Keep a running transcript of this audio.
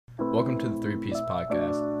Welcome to the Three-Piece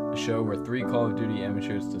Podcast, a show where three Call of Duty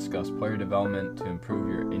amateurs discuss player development to improve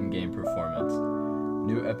your in-game performance.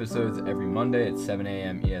 New episodes every Monday at 7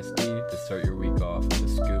 a.m. EST to start your week off with a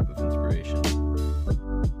scoop of inspiration.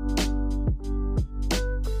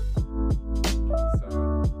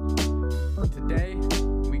 So, today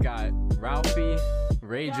we got Ralphy,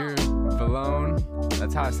 Rager, Valone.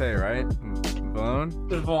 That's how I say it, right? Valone?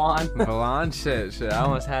 Shit, I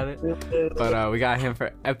almost had it. But we got him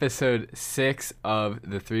for episode 6 of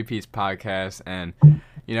the Three-Piece Podcast. And,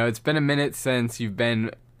 you know, it's been a minute since you've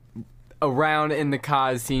been around in the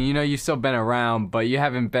COD scene. You know, you've still been around, but you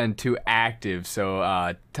haven't been too active.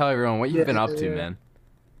 So tell everyone what you've been up to, man.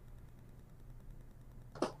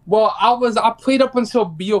 Well, I played up until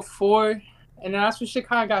BO4, and then that's when shit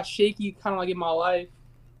kind of got shaky, kind of like in my life.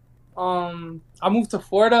 I moved to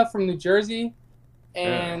Florida from New Jersey,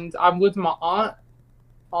 and I lived with my aunt.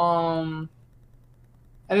 And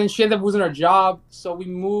then she ended up losing her job, so we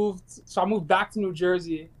moved. So I moved back to New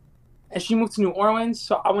Jersey, and she moved to New Orleans.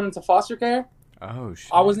 So I went into foster care. Oh shit!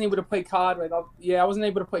 I wasn't able to play COD. I wasn't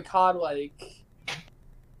able to play COD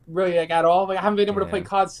really at all. I haven't been able to play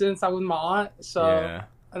COD since I was with my aunt. So. Yeah.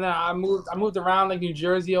 And then I moved around New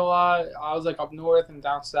Jersey a lot. I was up north and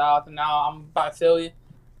down south, and now I'm by Philly.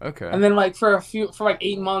 Okay. And then for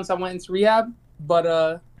 8 months I went into rehab,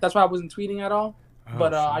 but that's why I wasn't tweeting at all. Oh,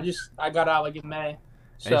 but I got out in May.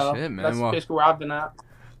 So hey, shit, man. That's basically where I've been at.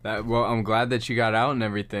 Well, I'm glad that you got out and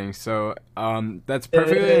everything. So that's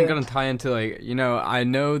perfectly gonna tie into I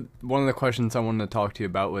know one of the questions I wanted to talk to you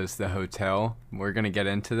about was the hotel. We're gonna get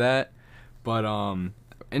into that, but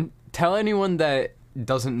and tell anyone that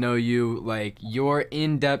doesn't know you, your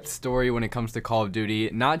in-depth story when it comes to Call of Duty,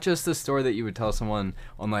 not just the story that you would tell someone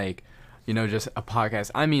on just a podcast.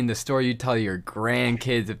 I mean the story you tell your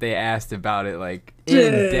grandkids if they asked about it,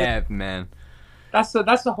 in depth, man. That's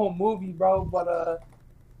the whole movie, bro. But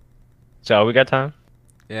so we got time?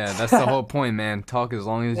 Yeah, that's the whole point, man. Talk as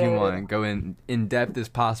long as you want. Go in depth as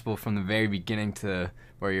possible from the very beginning to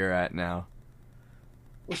where you're at now.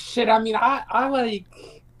 Well, shit, I mean,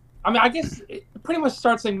 I guess it pretty much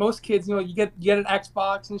starts like most kids. You get an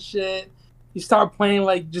Xbox and shit. You start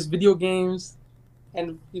playing just video games,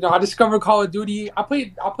 and I discovered Call of Duty. I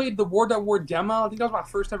played the World at War demo. I think that was my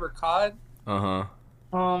first ever COD. I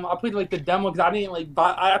played the demo because I didn't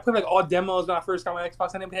buy. I played all demos when I first got my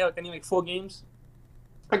Xbox. I didn't play any full games.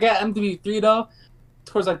 I got MW3 though,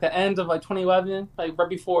 towards the end of 2011, right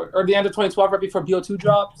before, or the end of 2012, right before BO2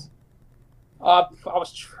 dropped. I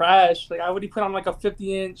was trash. I already put on a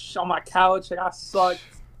 50-inch on my couch. I sucked.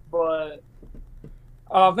 But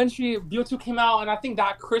eventually BO2 came out, and I think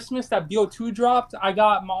that Christmas that BO2 dropped, I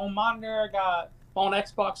got my own monitor. I got my own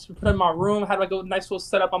Xbox to put in my room. I had a nice little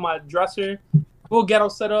setup on my dresser. A little ghetto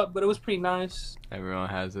setup, but it was pretty nice. Everyone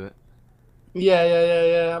has it.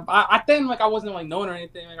 Yeah. I then I wasn't known or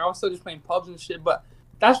anything. I was still just playing pubs and shit. But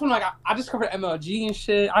that's when I discovered MLG and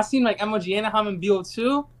shit. I seen MLG Anaheim and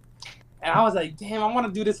BO2. And I was damn, I want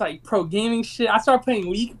to do this pro gaming shit. I started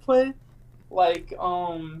playing League Play, I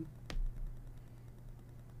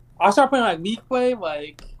started playing League Play,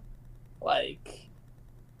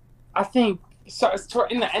 I think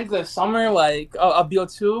in the end of the summer, of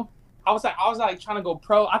BO2. I was trying to go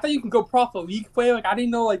pro. I thought you can go pro off of League Play. I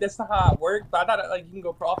didn't know that's not how it worked, but I thought you can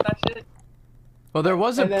go pro off that shit. Well, there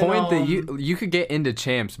was a point that you could get into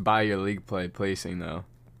champs by your League Play placing though.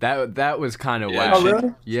 That was kind of whack. Oh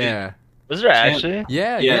really? Yeah. Was there actually?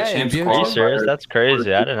 Yeah. Champs. Are you serious? That's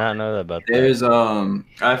crazy. I did not know that about that. There's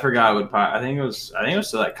I forgot what I think it was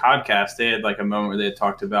to Codcast. They had a moment where they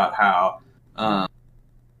talked about how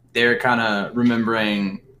they're kind of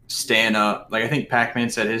remembering staying up. I think Pac-Man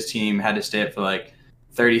said his team had to stay up for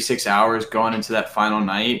 36 hours going into that final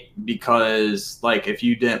night because if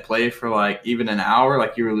you didn't play for even an hour,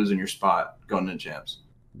 you were losing your spot going into champs.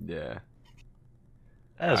 Yeah.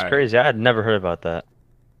 That's crazy. I had never heard about that.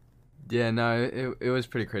 Yeah, no, it was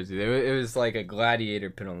pretty crazy. It was like a gladiator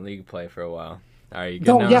put on League Play for a while. All right, you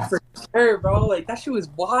good now? Yeah, for sure, bro. that shit was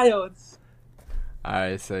wild. All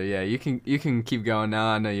right, so yeah, you can keep going now.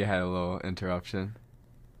 I know you had a little interruption.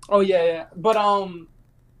 Oh yeah. But so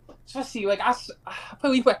let's see. I play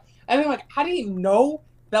League Play, and then I didn't know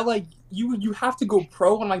that you have to go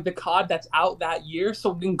pro on the COD that's out that year.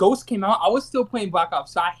 So when Ghost came out, I was still playing Black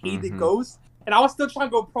Ops, so I hated Ghost. And I was still trying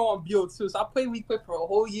to go pro on BO2, so I played League Play for a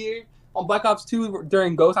whole year on Black Ops 2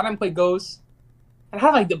 during Ghost. I didn't play Ghost. And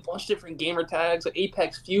I had a bunch of different gamer tags,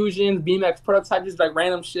 Apex Fusions, BMX Prototype, just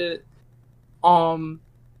random shit. And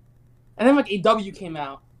then AW came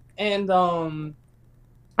out, and I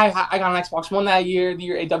got an Xbox One that year, the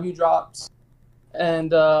year AW dropped,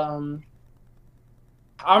 and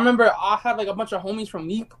I remember I had like a bunch of homies from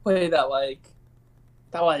League Play that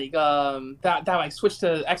switched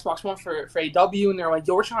to Xbox One for AW, and they're like,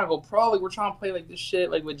 yo, we're trying to go pro, like we're trying to play like this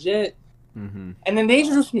shit like legit. Mm-hmm. And then they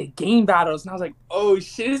introduced me to game battles, and I was like, oh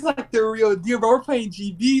shit, it's like the real deal, bro. We're playing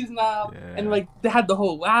GBs now. Yeah. And like they had the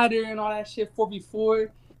whole ladder and all that shit, 4v4.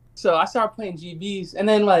 So I started playing GBs, and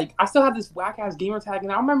then like I still had this whack ass gamer tag,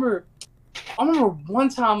 and I remember one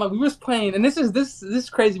time like we was playing, and this is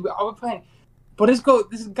crazy. I was playing, but this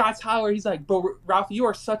guy Tyler, he's like, bro, Ralphy, you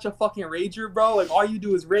are such a fucking rager, bro. Like all you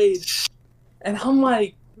do is rage, and I'm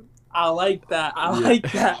like, I like that. I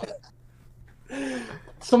like that.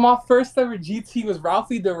 So my first ever GT was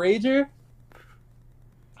Ralphy the Rager,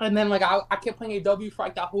 and then like I kept playing AW for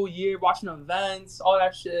like that whole year, watching events, all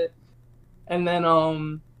that shit, and then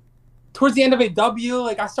towards the end of AW,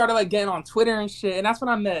 like I started like getting on Twitter and shit, and that's when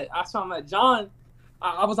I met John.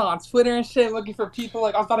 I was on Twitter and shit looking for people.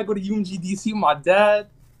 Like I was about to go to UMGDC with my dad.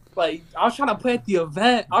 Like I was trying to play at the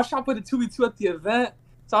event. I was trying to play the 2v2 at the event.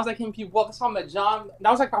 So I was like hitting people up. That's how I met John.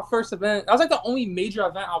 That was like my first event. That was like the only major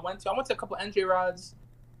event I went to. I went to a couple NJ rods,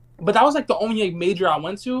 but that was like the only like, major I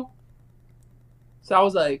went to. So I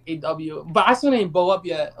was like AW, but I still didn't blow up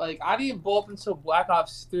yet. Like I didn't blow up until Black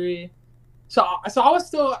Ops 3. So I was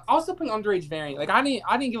still playing underage variant. Like I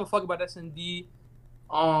didn't give a fuck about S&D.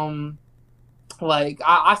 Like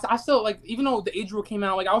I still like, even though the age rule came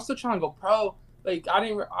out, like I was still trying to go pro. Like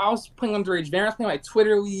I was playing underage variant. I was playing like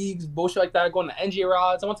Twitter leagues, bullshit like that. Going to NJ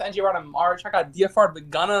rods. I went to NJ rod in March. I got DFR'd the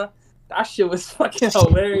Gunna. That shit was fucking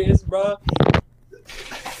hilarious, bro.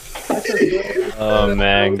 Oh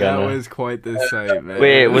man, that was quite the sight, man.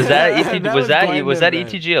 Wait, was that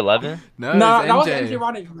ETG 11? No, that was NJ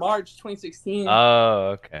rod in March 2016.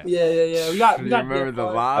 Oh, okay. Yeah. We got remember the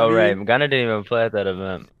DFR'd. lobby? Oh right, Gunna didn't even play at that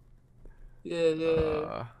event.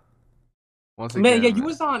 Yeah. Once Man, again, you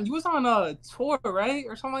was on a tour, right,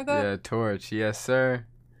 or something like that? Yeah, Torch. Yes, sir.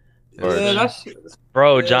 Yeah, that shit was,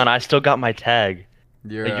 Bro, John, I still got my tag.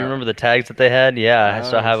 Like, you remember the tags that they had? Yeah, I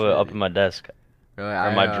still have it up in my desk. Really? Or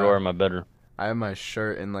in my drawer in my bedroom. I have my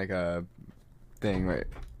shirt in like a thing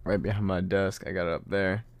right behind my desk. I got it up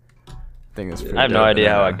there. I have no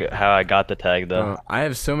idea how I got the tag though. I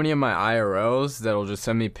have so many of my IRLs that'll just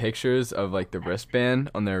send me pictures of like the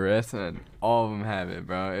wristband on their wrist, and all of them have it,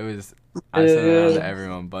 bro. I sent it out to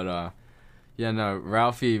everyone, but yeah, no,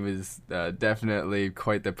 Ralphie was definitely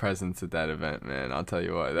quite the presence at that event, man. I'll tell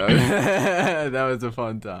you what, that was a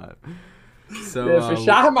fun time. So yeah, for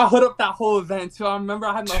sure. I had my hood up that whole event too. I remember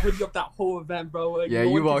I had my hoodie up that whole event, bro. Like, yeah,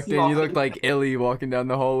 you walked in, you looked like Illy walking down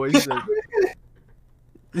the hallway.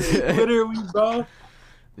 Literally, bro.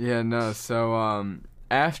 Yeah, no. So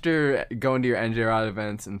after going to your NJ Rod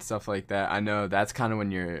events and stuff like that, I know that's kind of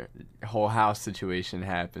when your whole house situation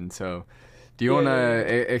happened. So do you want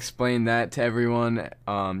to explain that to everyone?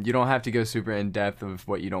 You don't have to go super in depth of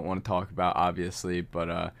what you don't want to talk about, obviously,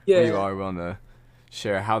 but if you are willing to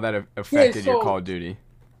share how that affected your Call of Duty.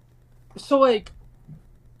 So like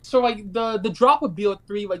the drop of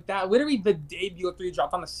BO3, like that, literally the day BO3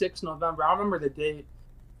 dropped on the 6th November. I remember the date.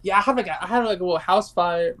 Yeah, I had a little house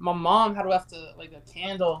fire. My mom had left a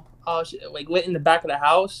candle lit in the back of the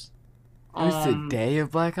house. It was the day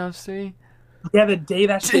of Black Ops 3? Yeah, the day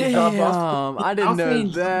that shit dropped. I didn't know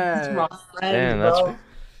that. To my friend, bro.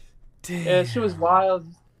 Damn. Yeah, shit was wild.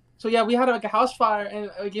 So yeah, we had a house fire, and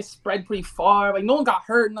it spread pretty far. Like no one got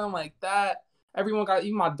hurt, nothing like that. Everyone got,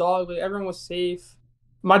 even my dog. Like, everyone was safe.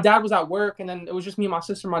 My dad was at work, and then it was just me and my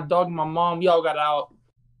sister, my dog, and my mom. We all got out.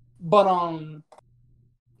 But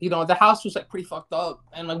the house was like pretty fucked up,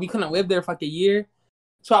 and like we couldn't live there for like a year.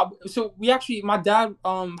 So we actually, my dad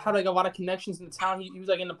had like a lot of connections in the town. He was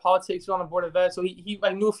like into politics. He was on the board of ed, so he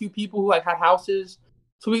like knew a few people who like had houses.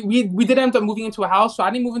 So we did end up moving into a house. So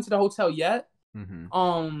I didn't move into the hotel yet.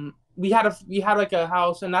 Mm-hmm. We had like a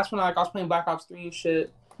house, and that's when like I was playing Black Ops 3 and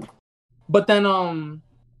shit. But then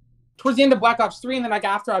towards the end of Black Ops 3, and then like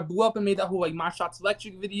after I blew up and made that whole like My Shots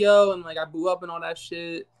Electric video, and like I blew up and all that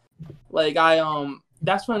shit, like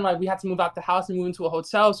that's when like we had to move out the house and move into a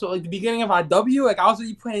hotel. So like the beginning of IW, like I was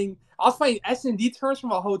playing S&D turns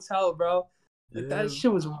from a hotel, bro. Like, that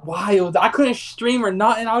shit was wild. I couldn't stream or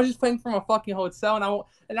nothing. I was just playing from a fucking hotel,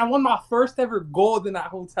 and I won my first ever gold in that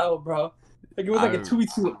hotel, bro. Like it was like a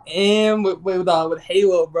 2v2 AM with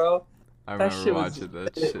Halo, bro. I remember watching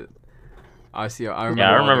that shit. I remember.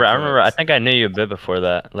 Yeah, I remember. I think I knew you a bit before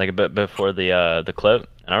that, like a bit before the clip.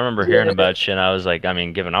 And I remember hearing about shit, and I was like, I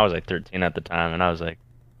was like 13 at the time, and I was like,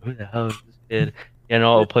 who the hell is this kid? You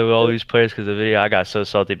know, I'll play with all these players because of the video. I got so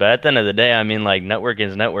salty. But at the end of the day, I mean, like, networking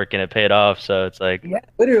is networking. It paid off, so it's like... Yeah,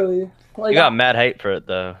 literally. Like, You got mad hate for it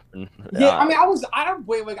though. yeah, I mean, I don't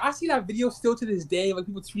wait. Like, I see that video still to this day. Like,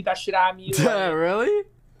 people tweet that shit at me. Like, Really?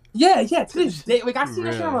 yeah, to this day. Like, I see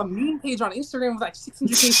that shit on a meme page on Instagram with like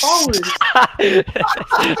 600K followers.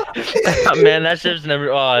 Man, that shit's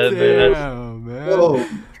never. Oh, Damn, man. Whoa.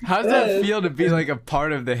 How's that feel to be like a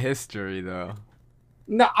part of the history, though?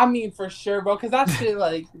 No, I mean for sure, bro. Because that shit,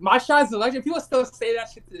 like, my shot is electric. People still say that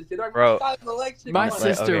shit to this day. Like, Bro, my shot is electric. my I'm like,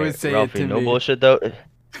 sister would say Ralphie, it to no me. bullshit though.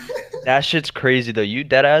 That shit's crazy though. You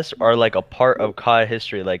deadass are like a part of COD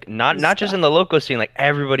history. Like not just in the local scene. Like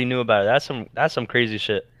everybody knew about it. That's some crazy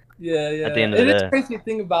shit. yeah. At the end of the It is day. crazy to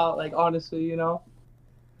think about, like, honestly, you know.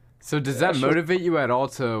 So does that motivate you at all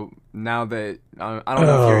to now that I don't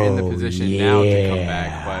know if you're in the position now to come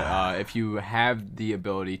back, but if you have the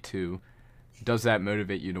ability to, does that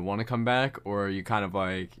motivate you to want to come back, or are you kind of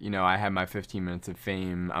like, you know, I had my 15 minutes of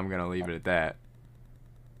fame, I'm gonna leave it at that?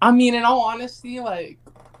 I mean, in all honesty, like,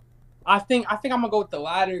 I think I'm gonna go with the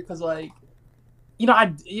latter because, like, you know, I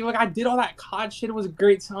did all that COD shit. It was a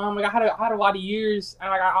great time. Like, I had a lot of years,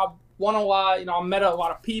 and like I won a lot. You know, I met a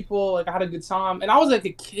lot of people. Like, I had a good time, and I was like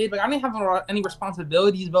a kid. Like, I didn't have any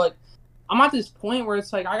responsibilities, but like, I'm at this point where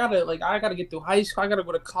it's like I gotta get through high school. I gotta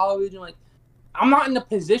go to college, and like, I'm not in a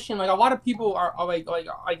position. Like, a lot of people are like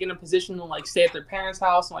in a position to like stay at their parents'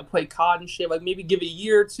 house and like play COD and shit. Like, maybe give it a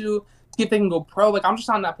year or two, see if they can go pro. Like, I'm just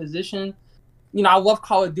not in that position. You know, I love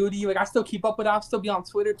Call of Duty. Like, I still keep up with it. I'll still be on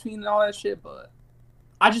Twitter tweeting and all that shit, but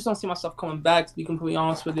I just don't see myself coming back, to be completely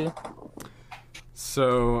honest with you.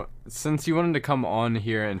 So since you wanted to come on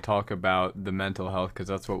here and talk about the mental health, because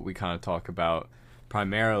that's what we kind of talk about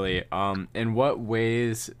primarily, in what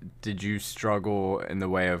ways did you struggle in the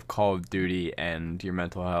way of Call of Duty and your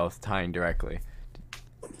mental health tying directly?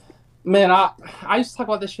 Man, I used to talk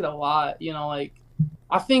about this shit a lot. You know, like,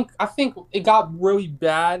 I think it got really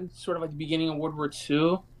bad sort of like the beginning of World War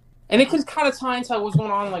II. And it could kind of tie into what's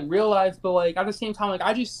going on in like real life, but like at the same time, like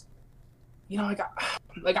I just, you know,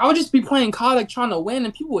 like I would just be playing COD, like trying to win,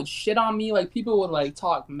 and people would shit on me. Like, people would like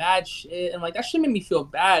talk mad shit, and like that shit made me feel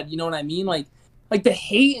bad. You know what I mean? Like the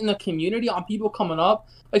hate in the community on people coming up.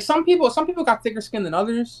 Like, some people got thicker skin than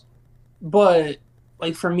others, but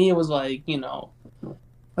like for me, it was like, you know,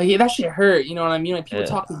 like, yeah, that shit hurt. You know what I mean? Like, people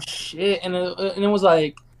talking shit, and it was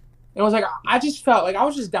like. I just felt like I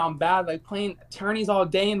was just down bad, like playing tourneys all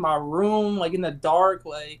day in my room, like in the dark,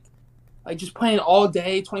 like just playing all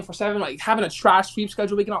day, 24/7, like having a trash sleep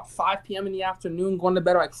schedule, waking up 5 p.m. in the afternoon, going to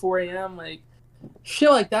bed at like 4 a.m., like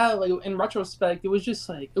shit like that. Like, in retrospect, it was just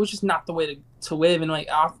not the way to live, and like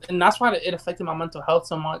and that's why it affected my mental health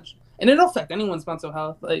so much, and it'll affect anyone's mental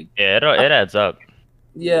health. Like, Yeah, it adds up.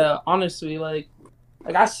 yeah, honestly, like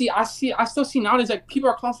I still see nowadays, like, people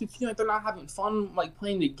are constantly feeling like they're not having fun, like,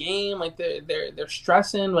 playing the game, like they're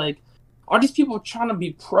stressing, like, all these people trying to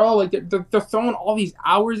be pro, like they're throwing all these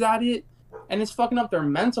hours at it, and it's fucking up their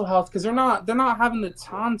mental health because they're not having the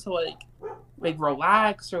time to like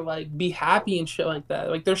relax or like be happy and shit like that.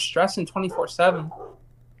 Like, they're stressing 24/7, and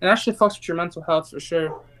that shit fucks with your mental health for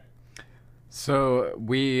sure. So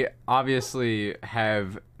we obviously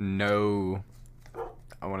have no,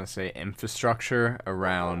 I want to say, infrastructure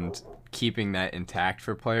around keeping that intact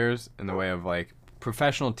for players, in the way of like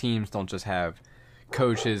professional teams don't just have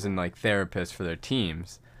coaches and like therapists for their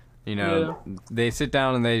teams. You know, they sit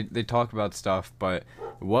down and they talk about stuff, but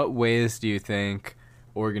what ways do you think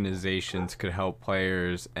organizations could help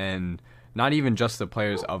players, and not even just the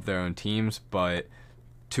players of their own teams, but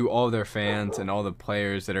to all their fans and all the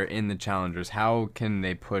players that are in the challengers? How can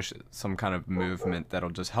they push some kind of movement that'll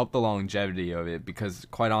just help the longevity of it? Because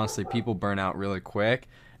quite honestly, people burn out really quick,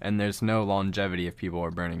 and there's no longevity if people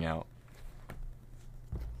are burning out.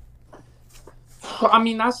 I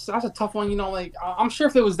mean, that's a tough one. You know, like, I'm sure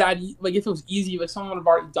if it was if it was easy, like, someone would have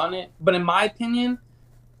already done it. But in my opinion,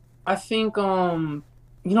 I think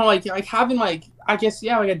you know, like having like, I guess,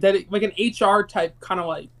 yeah, like an HR type kind of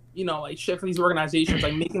like, you know, like shit for these organizations,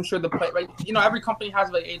 like making sure like, you know, every company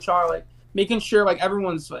has like HR, like making sure like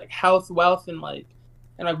everyone's like health, wealth, and like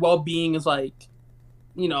well-being is like,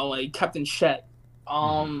 you know, like kept in check.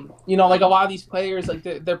 You know, like a lot of these players, like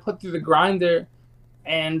they're put through the grinder,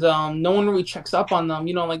 and no one really checks up on them.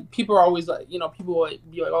 You know, like people are always like, you know, people will,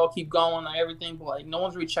 like, be like, oh, keep going, like everything, but like no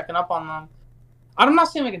one's really checking up on them. I'm not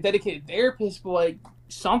saying like a dedicated therapist, but like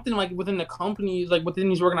something like within the companies, like within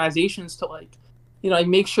these organizations, to like, you know, like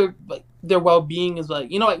make sure like their well-being is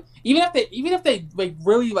like, you know, like even if they like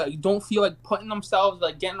really like don't feel like putting themselves,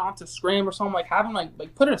 like getting onto scrim or something, like having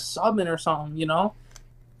like put a sub in or something, you know,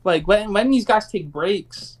 like letting these guys take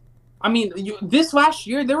breaks. I mean, this last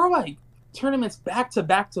year there were like tournaments back to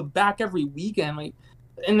back every weekend. Like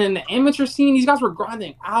And then the amateur scene, these guys were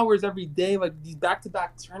grinding hours every day, like these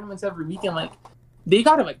back-to-back tournaments every weekend. Like they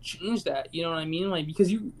gotta like change that, you know what I mean? Like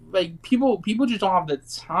because you like people just don't have the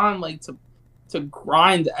time like to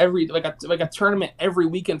grind every like a tournament every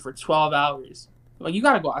weekend for 12 hours. Like you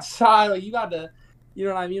gotta go outside, like you gotta, you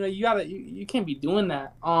know what I mean? Like you can't be doing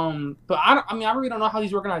that. But I really don't know how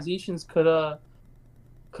these organizations could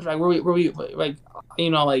like really like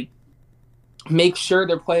you know like make sure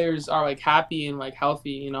their players are like happy and like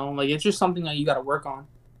healthy, you know, like it's just something that you got to work on.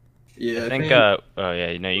 Yeah, I think. Oh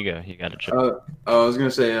yeah, no, you go. You got it. I was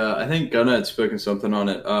gonna say, I think Gunna had spoken something on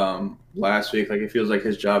it last week. Like, it feels like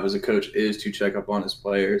his job as a coach is to check up on his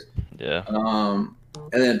players. Yeah. And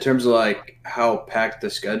then in terms of like how packed the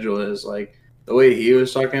schedule is, like the way he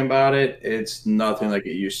was talking about it, it's nothing like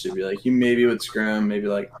it used to be. Like, you maybe would scrim maybe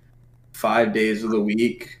like 5 days of the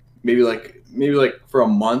week, maybe like for a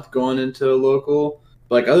month going into a local.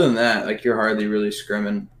 But like other than that, like you're hardly really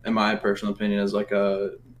scrimming, in my personal opinion, as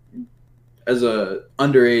a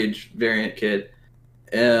underage variant kid.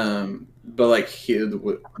 But like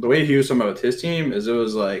the way he was talking about with his team is it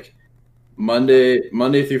was like Monday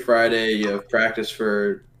through Friday you have practice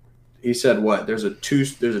for. He said what? There's a 2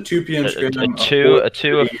 p.m. scrim.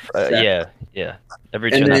 Yeah.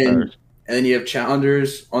 Every 2.5 hours. And then you have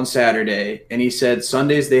challengers on Saturday. And he said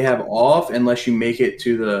Sundays they have off unless you make it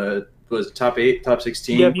to the top 8, top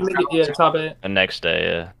 16. Yeah, if you make it, top 8. The next day,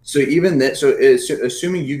 yeah. So even that, so it's,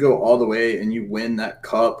 assuming you go all the way and you win that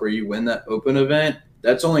cup or you win that open event,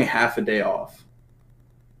 that's only half a day off.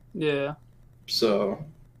 Yeah. So.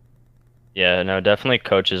 Yeah, no, definitely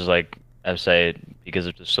coaches, like I say, because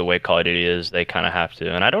of just the way Call of Duty is, they kind of have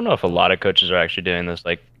to. And I don't know if a lot of coaches are actually doing this,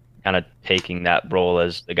 like kind of taking that role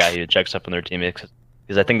as the guy who checks up on their teammates,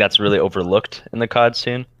 because I think that's really overlooked in the COD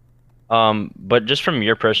scene. But just from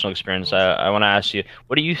your personal experience, I want to ask you,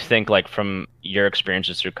 what do you think, like from your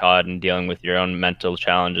experiences through COD and dealing with your own mental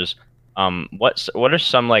challenges, what are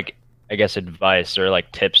some, like, I guess, advice or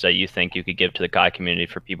like tips that you think you could give to the COD community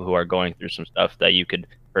for people who are going through some stuff that you could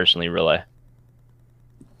personally relay?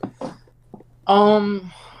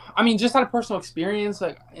 I mean, just out of personal experience,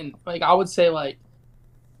 like I would say like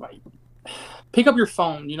pick up your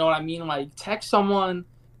phone, you know what I mean? Like text someone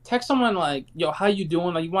like, yo, how you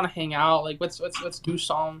doing? Like, you want to hang out? Like, let's do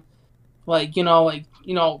something. Like, I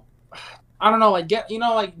don't know, like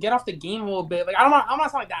get off the game a little bit. Like, I'm not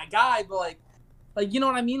sound like that guy, but like you know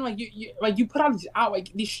what I mean? Like you put out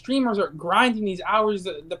these streamers are grinding these hours,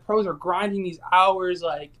 the pros are grinding these hours,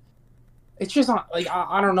 like it's just not like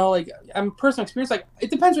I don't know, like I'm personal experience, like it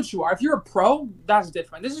depends what you are. If you're a pro, that's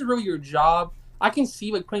different. This is really your job. I can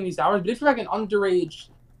see like putting these hours, but if you're like an underage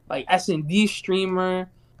like S&D streamer,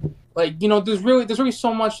 like there's really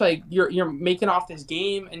so much like you're making off this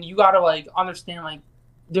game, and you gotta like understand like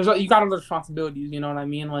you got other responsibilities. You know what I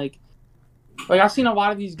mean? Like I've seen a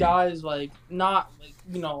lot of these guys like not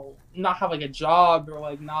have like a job, or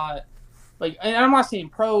like not like, and I'm not saying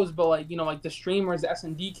pros, but like like the streamers, the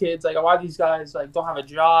S&D kids, like a lot of these guys like don't have a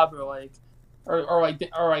job, or like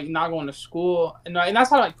not going to school, and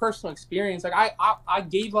that's not like personal experience. Like I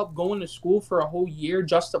gave up going to school for a whole year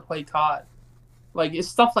just to play COD. Like it's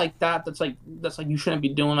stuff like that that's like you shouldn't be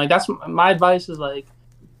doing. Like that's my advice is like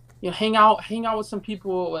hang out with some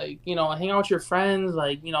people, like hang out with your friends,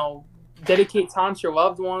 like dedicate time to your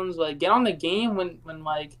loved ones, like get on the game when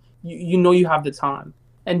like you have the time,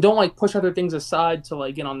 and don't like push other things aside to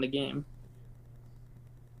like get on the game.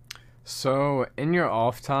 So in your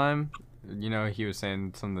off time, he was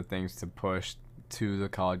saying some of the things to push to the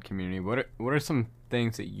COD community. What are some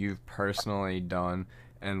things that you've personally done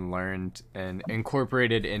and learned and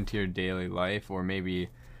incorporated into your daily life, or maybe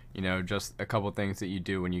just a couple things that you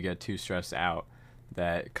do when you get too stressed out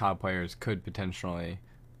that COD players could potentially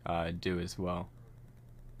do as well?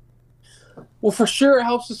 Well, for sure, it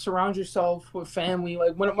helps to surround yourself with family.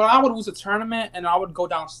 Like when I would lose a tournament and I would go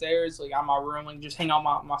downstairs, like out my room, like just hang out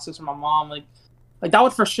with my sister, my mom, like that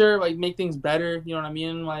would for sure like make things better. You know what I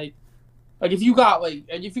mean? Like if you got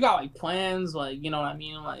plans, like you know what I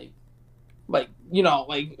mean,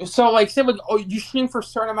 so like say like, oh, you stream for a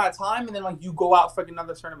certain amount of time, and then like you go out for like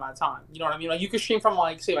another certain amount of time. You know what I mean? Like you could stream from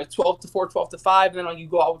like say like 12 to 4, 12 to 5, and then like you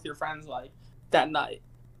go out with your friends like that night,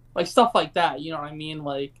 like stuff like that. You know what I mean?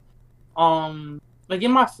 Like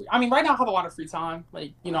in my right now I have a lot of free time.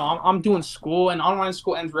 Like I'm doing school, and online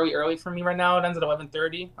school ends really early for me right now. It ends at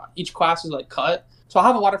 11:30. Each class is like cut, so I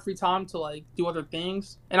have a lot of free time to like do other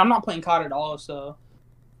things, and I'm not playing COD at all. So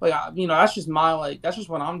like that's just that's just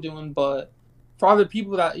what I'm doing. But for other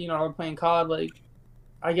people that are playing COD, like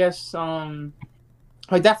I guess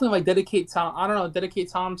like definitely like dedicate time. I don't know, dedicate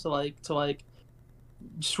time to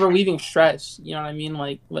just relieving stress. You know what I mean?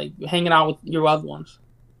 Like hanging out with your loved ones.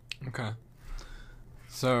 Okay.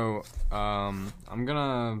 So, I'm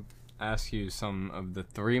gonna ask you some of the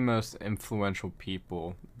 3 most influential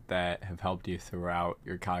people that have helped you throughout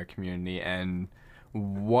your COD community, and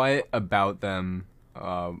what about them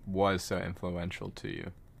was so influential to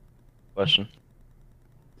you? Question.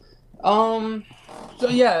 So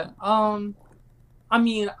yeah, I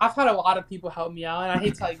mean, I've had a lot of people help me out, and I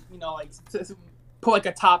hate to to put like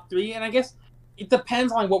a top 3, and I guess it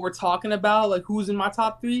depends on what we're talking about, like who's in my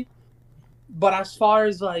top 3. But as far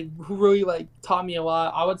as like who really like taught me a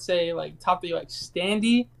lot, I would say like top 3 like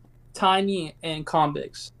Standy, Tiny, and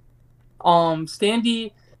Convicts.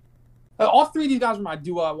 Standy, all 3 of these guys were my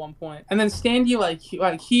duo at one point, and then Standy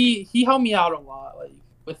he helped me out a lot, like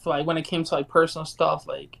with like when it came to like personal stuff,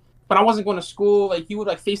 like when I wasn't going to school, like he would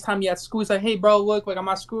like FaceTime me at school. He's like, "Hey bro, look, like I'm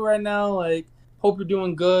at school right now, like hope you're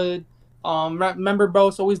doing good. Remember bro,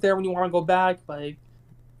 it's always there when you want to go back, like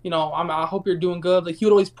I hope you're doing good." Like he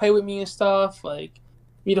would always play with me and stuff, like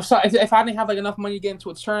so if I didn't have like enough money to get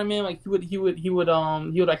into a tournament, like he would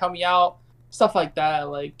like help me out, stuff like that.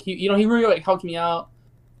 Like he really like helped me out.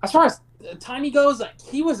 As far as Tiny goes, like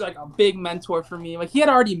he was like a big mentor for me. Like he had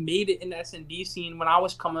already made it in the S&D scene when I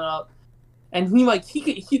was coming up, and he like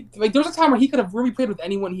there was a time where he could have really played with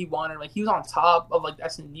anyone he wanted. Like he was on top of like the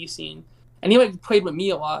S&D scene, and he like played with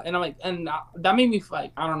me a lot, and I'm like, and that made me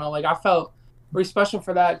like, I don't know, like I felt very special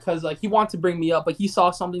for that, because like he wanted to bring me up. Like he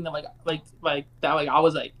saw something that like that, like I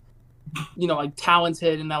was like like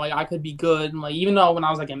talented, and that like I could be good, and like even though when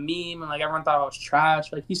I was like a meme and like everyone thought I was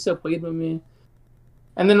trash, like he still played with me.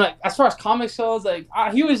 And then like as far as comic shows, like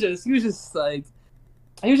he was just that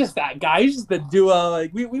guy. He was just the duo.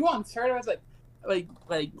 Like we won tournaments, like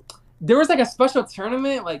there was like a special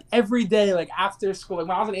tournament like every day, like after school. Like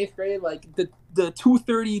when I was in 8th grade, like the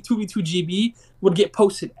 230 2v2 GB would get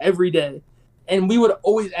posted every day, and we would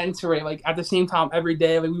always enter it like at the same time every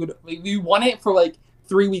day. Like we won it for like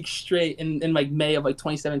 3 weeks straight in like May of like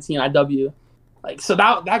 2017 IW. Like so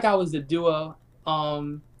that guy was the duo.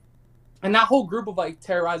 And that whole group of like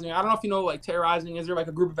Terrorizing, I don't know if you know like Terrorizing, is there like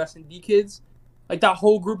a group of S&D kids? Like that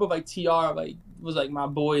whole group of like TR like was like my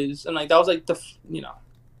boys, and like that was like the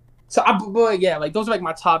So yeah, like those are like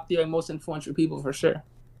my top 3 like most influential people for sure.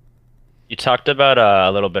 You talked about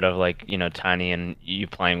a little bit of like Tiny and you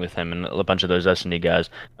playing with him and a bunch of those S&D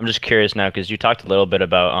guys. I'm just curious now because you talked a little bit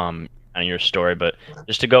about kind of your story, but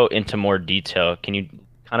just to go into more detail, can you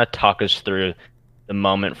kind of talk us through the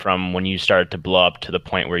moment from when you started to blow up to the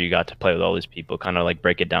point where you got to play with all these people? Kind of like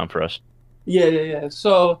break it down for us. Yeah.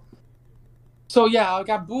 So yeah, like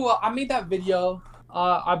I blew up. I made that video.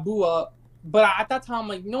 I blew up, but at that time,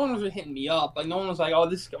 like no one was really hitting me up. Like no one was like, "Oh,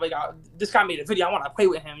 this guy made a video. I want to play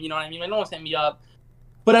with him." You know what I mean? Like no one's hitting me up.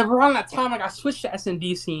 But around that time, like I switched to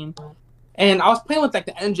S&D scene, and I was playing with like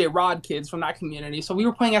the RagerrCoD kids from that community. So we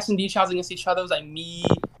were playing S&D chats against each other. It was like me,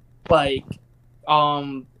 like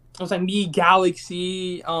it was like me,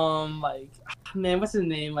 Galaxy, like man, what's his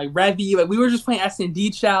name? Like Revy. Like we were just playing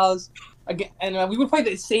S&D chows again, and we would play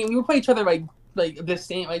the same. We would play each other like the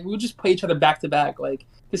same. Like we would just play each other back to back. Like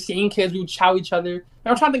the same kids. We would chow each other. And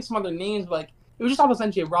I was trying to think of some other names, but like it was just all those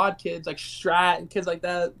RagerrCoD kids, like Strat and kids like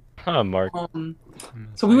that. Huh, Mark.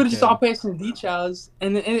 So we would just all play S&D chows,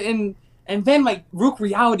 and then like Rook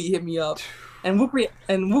Reality hit me up, and Rook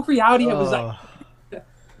Reality was like.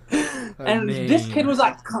 And this kid was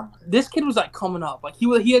like coming up. Like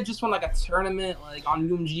he had just won like a tournament like on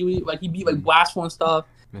UMG. Like he beat like Blastful and stuff.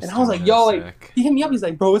 Mr. And I was like, yo, like he hit me up. He's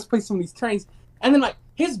like, bro, let's play some of these tournaments. And then like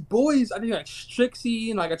his boys, I think like Strixie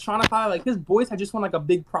and like Atronify, like his boys had just won like a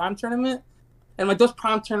big Prime tournament. And like those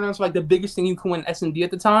Prime tournaments were like the biggest thing you could win S&D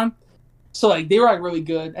at the time. So like they were like really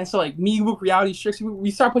good. And so like me, Luke Reality, Strixie,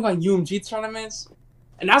 we started playing on UMG tournaments.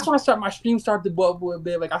 And that's when my stream started to blow up a little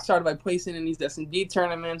bit. Like I started like placing in these S&D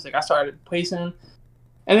tournaments. Like I started placing,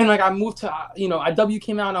 and then like I moved to IW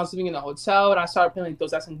came out and I was living in a hotel and I started playing like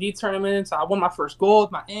those S&D tournaments. I won my first gold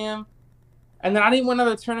with my AM, and then I didn't win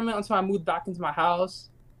another tournament until I moved back into my house.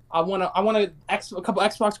 I won a couple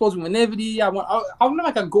Xbox golds with Manivity. I won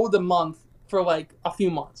like a gold a month for like a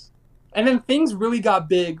few months, and then things really got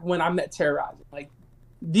big when I met Terrorizing. Like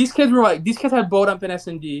these kids had blowed up in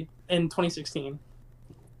S&D in 2016.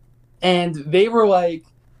 And they were like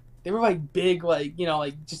big, like,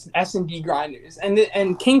 like just S&D grinders.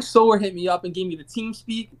 And King Solar hit me up and gave me the team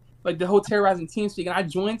speak, like the whole Terrorizing team speak. And I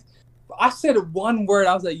joined. I said one word.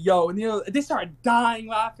 I was like, yo. And they started dying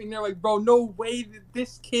laughing. They're like, bro, no way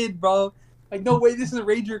this kid, bro. Like, no way this is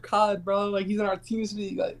RagerrCoD, bro. Like, he's in our team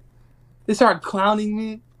speak. Like, they started clowning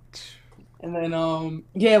me. And then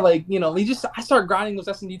yeah, like I started grinding those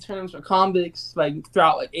S&D tournaments for convicts like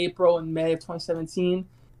throughout like April and May of 2017.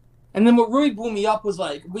 And then what really blew me up was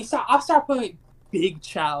like I started playing like, big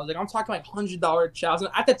chows. Like I'm talking like $100 chows.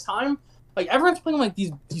 And at the time, like everyone's playing like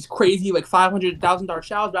these crazy like $500,000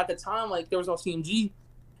 chows, but at the time like there was no CMG,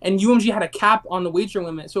 and UMG had a cap on the wager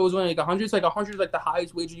limit, so it was only like 100. So like 100 is like the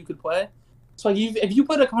highest wager you could play. So like if you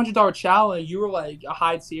played like $100 chow, like you were like a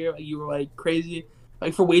high tier, like you were like crazy,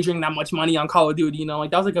 like for wagering that much money on Call of Duty.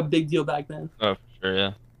 Like that was like a big deal back then. Oh, for sure,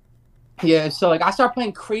 yeah. Yeah, so like I started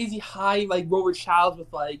playing crazy high like rover chows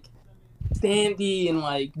with like Sandy and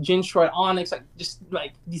like Jinshroid, Onyx, like just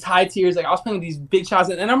like these high tiers. Like I was playing these big chows,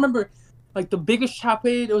 and I remember like the biggest chow I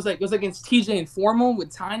played, it was against TJ and Formal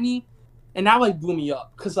with Tiny, and that like blew me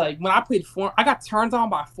up because like when I played I got turned on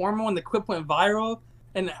by Formal and the clip went viral,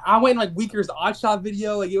 and I went in like Weaker's odd shot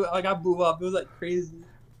video, like I blew up. It was like crazy.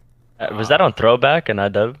 Was that on Throwback and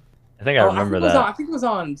iDub? I think I remember that. I think it was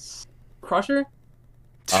on Crusher.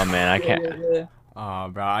 Oh man, I can't. Yeah. Oh,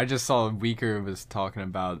 bro, I just saw Weaker was talking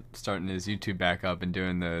about starting his YouTube back up and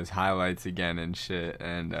doing those highlights again and shit,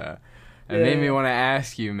 and it made me want to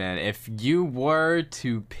ask you, man, if you were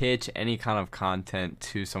to pitch any kind of content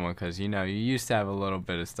to someone, because, you used to have a little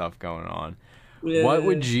bit of stuff going on, what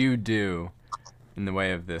would you do in the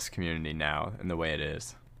way of this community now and the way it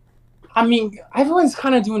is? I mean, everyone's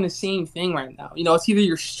kind of doing the same thing right now. It's either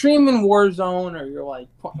you're streaming Warzone or you're like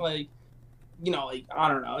I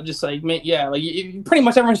don't know, just like pretty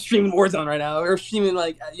much everyone's streaming Warzone right now, or streaming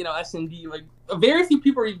like S&D. Like very few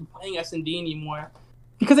people are even playing S&D anymore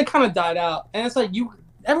because it kind of died out. And it's like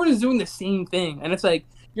everyone is doing the same thing, and it's like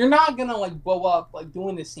you're not gonna like blow up like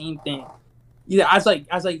doing the same thing. As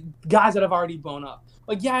guys that have already blown up.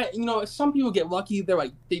 Like some people get lucky. They're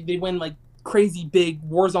like they win like crazy big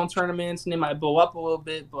Warzone tournaments and they might blow up a little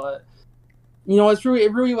bit, but it's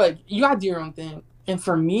really like you gotta do your own thing. And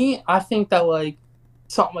for me, I think that like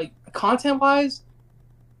something like content wise,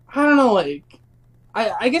 I don't know, like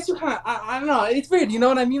I guess you kind of I don't know, it's weird, you know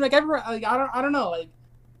what I mean? Like everyone, like I don't know, like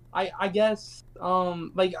I guess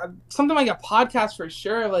like something like a podcast for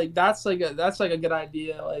sure, like that's like a good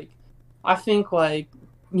idea. Like I think like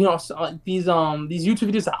so, like these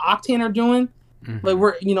YouTube videos that Octane are doing, like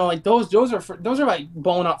we're like those are like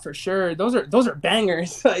blowing up for sure. Those are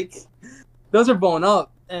bangers, like those are blowing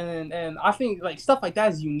up. And I think like stuff like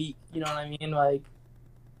that is unique, you know what I mean? Like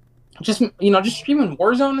just streaming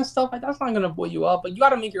Warzone and stuff like that's not gonna blow you up. But you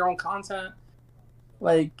gotta make your own content.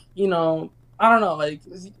 Like I don't know, like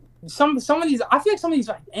some of these, I feel like some of these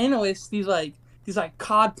like analysts, these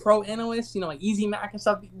COD Pro analysts, like Easy Mac and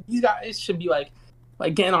stuff. These guys should be like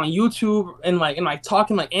getting on YouTube and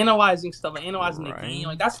talking, like analyzing stuff, like analyzing the game.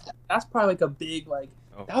 Like that's probably like a big like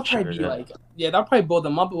that'll probably be like that'll probably build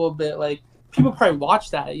them up a little bit. Like people probably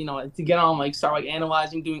watch that, to get on, like start like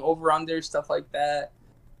analyzing, doing over/under stuff like that.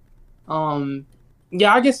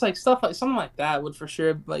 Yeah, I guess like stuff like something like that would for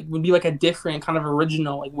sure would be like a different kind of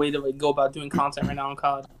original like way to like go about doing content right now in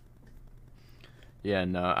COD. Yeah,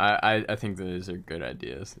 no, I think those are good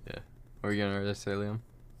ideas. Yeah, what were you gonna say, Liam?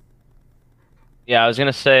 Yeah, I was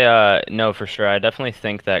gonna say no, for sure. I definitely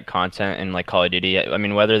think that content in like Call of Duty. I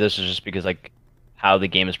mean, whether this is just because like how the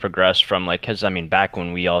game has progressed from like, because I mean, back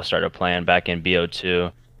when we all started playing back in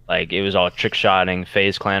BO2, like it was all trick shotting.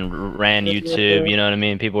 FaZe Clan ran YouTube, you know what I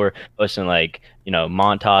mean? People were posting like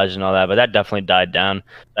montage and all that, but that definitely died down.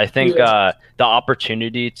 I think the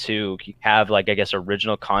opportunity to have like I guess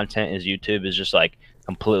original content is YouTube is just like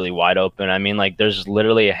completely wide open. I mean, like there's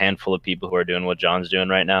literally a handful of people who are doing what John's doing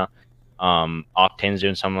right now. Octane's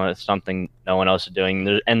doing something no one else is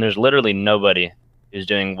doing, and there's literally nobody who's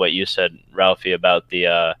doing what you said, Ralphie, about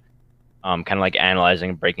the kind of like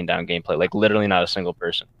analyzing and breaking down gameplay. Like literally not a single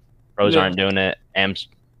person. Pros aren't doing it. Amps,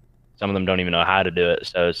 some of them don't even know how to do it.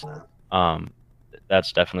 So it's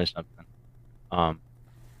that's definitely something.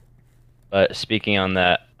 But speaking on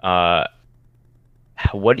that,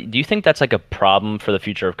 what do you think that's like a problem for the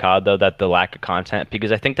future of COD though, that the lack of content?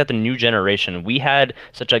 Because I think that the new generation, we had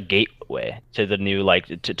such a gateway to the new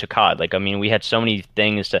to COD. Like I mean, we had so many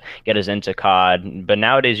things to get us into COD, but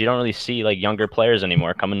nowadays you don't really see like younger players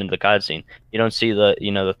anymore coming into the COD scene. You don't see the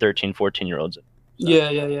the 13, 14-year-olds. So.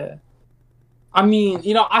 Yeah. I mean,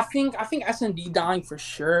 I think S&D dying for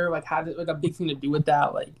sure like had like a big thing to do with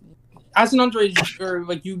that. Like as an underage,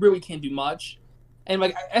 like you really can't do much. And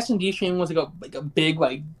like S&D streaming was like a big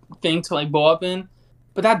like thing to like blow up in,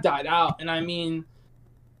 but that died out. And I mean,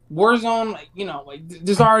 Warzone, like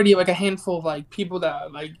there's already like a handful of like people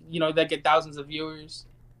that like that get thousands of viewers.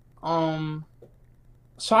 So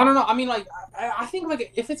I don't know. I mean, like I think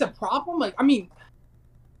like if it's a problem, like I mean,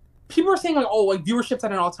 people are saying like, oh, like viewership's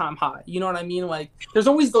at an all-time high. You know what I mean? Like, there's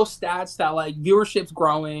always those stats that like viewership's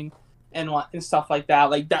growing and stuff like that.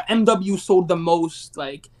 Like that MW sold the most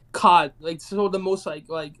like COD, like sold the most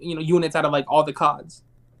like units out of like all the CODs.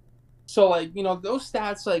 So like those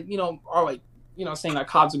stats like are like saying that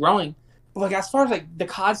COD's growing. But like as far as like the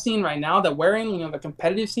COD scene right now that we're in, the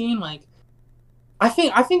competitive scene, like I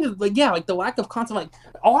think that, like like the lack of content, like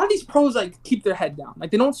a lot of these pros like keep their head down.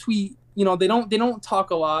 Like they don't tweet, they don't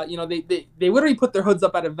talk a lot. They literally put their hoods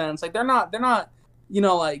up at events. Like they're not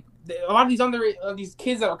like a lot of these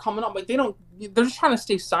kids that are coming up, like they're just trying to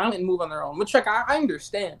stay silent and move on their own, which like I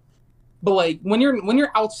understand. But like when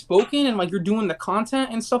you're outspoken and like you're doing the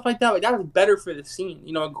content and stuff like that, like that's better for the scene.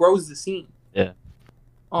 It grows the scene. Yeah.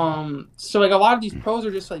 So like a lot of these pros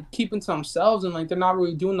are just like keeping to themselves and like they're not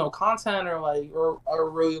really doing no content or like or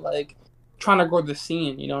really like trying to grow the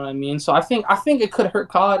scene, you know what I mean? So I think it could hurt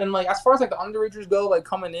COD. And like as far as like the underagers go, like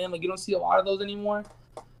coming in, like you don't see a lot of those anymore.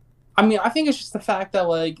 I mean, I think it's just the fact that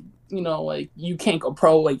like like you can't go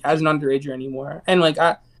pro like as an underager anymore. And like there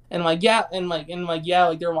are a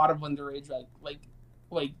lot of underage like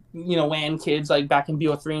WAN kids like back in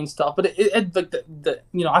BO3 and stuff. But it like the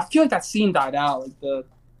I feel like that scene died out, like the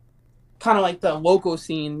kind of like the local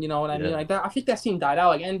scene, you know what I mean? Like that, I think that scene died out.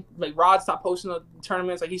 Like, and like Rod stopped hosting the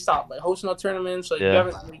tournaments. Like he stopped like hosting the tournaments. Like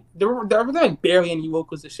there were like barely any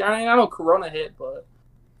locals this year. I know Corona hit, but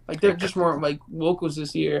like there just weren't like locals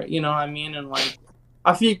this year. You know what I mean? And like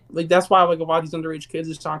I feel like that's why like a lot of these underage kids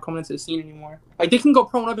just aren't coming into the scene anymore. Like they can go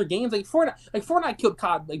pro in other games. Like Fortnite killed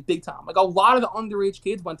COD like big time. Like a lot of the underage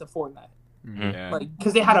kids went to Fortnite. Yeah. Like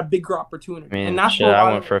because they had a bigger opportunity. I mean, and that's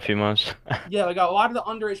I went for a few months. Yeah, like a lot of the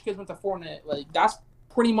underage kids went to Fortnite. Like that's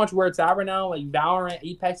pretty much where it's at right now. Like Valorant,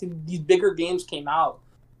 Apex, and these bigger games came out,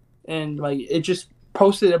 and like it just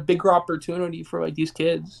posted a bigger opportunity for like these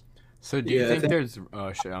kids. So do you think there's?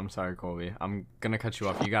 Oh shit! I'm sorry, Colby. I'm gonna cut you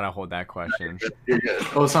off. You gotta hold that question. You're good.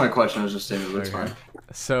 Oh, it's not a question. I was just saying it looks fine.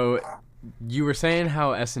 So, you were saying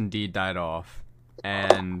how S&D died off,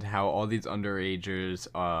 and how all these underagers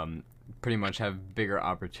pretty much have bigger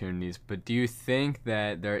opportunities. But do you think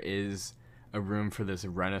that there is a room for this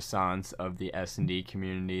renaissance of the S&D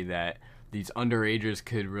community that these underagers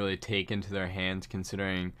could really take into their hands,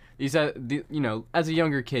 considering as a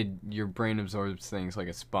younger kid, your brain absorbs things like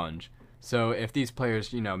a sponge. So if these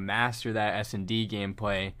players, master that S&D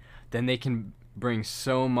gameplay, then they can bring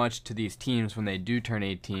so much to these teams when they do turn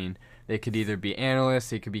 18. They could either be analysts,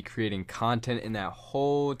 they could be creating content in that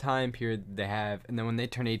whole time period they have, and then when they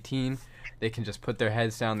turn 18, they can just put their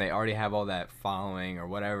heads down. They already have all that following or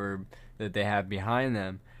whatever that they have behind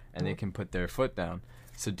them, and they can put their foot down.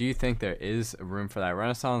 So do you think there is a room for that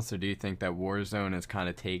renaissance, or do you think that Warzone has kind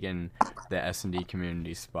of taken the S&D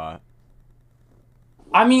community spot?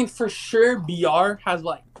 I mean, for sure, BR has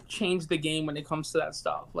like changed the game when it comes to that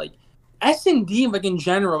stuff. Like S&D, like in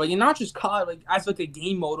general, like and not just COD, like as like a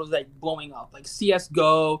game mode was like blowing up. Like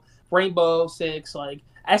CS:GO, Rainbow Six, like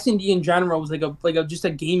S&D in general was like a just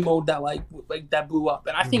a game mode that like that blew up.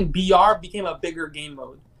 And I think BR became a bigger game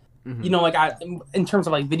mode. Mm-hmm. In terms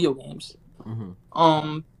of like video games.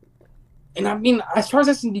 Mm-hmm. And I mean, as far as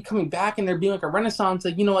S&D coming back and there being like a renaissance,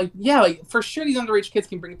 like like for sure these underage kids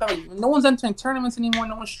can bring it back. Like, no one's entering tournaments anymore.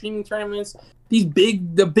 No one's streaming tournaments. The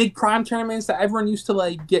big prime tournaments that everyone used to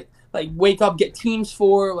like get wake up, get teams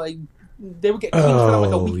for. Like they would get teams for them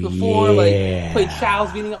like a week before. Like play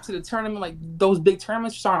chows leading up to the tournament. Like those big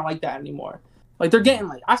tournaments just aren't like that anymore. Like they're getting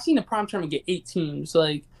like I've seen a prime tournament get 8 teams.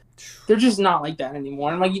 Like they're just not like that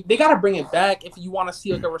anymore. And like they gotta bring it back if you want to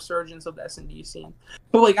see like a resurgence of the S&D scene.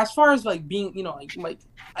 But like as far as like being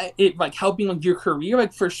it helping like your career,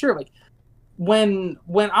 like for sure, like when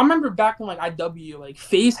I remember back when like IW like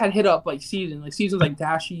FaZe had hit up like seasons like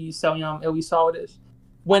Dashy, Celium, Illy Solidus.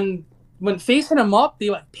 When FaZe hit him up,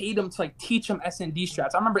 they like paid him to like teach him S&D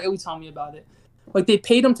strats. I remember Illy telling me about it. Like they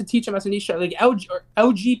paid him to teach him S&D strats. Like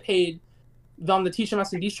LG paid them to teach them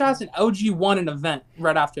S&D strats, and LG won an event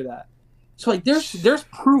right after that. So like there's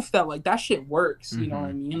proof that like that shit works. You know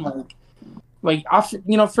what I mean? Like after,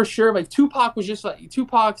 for sure. Like Tupac was just like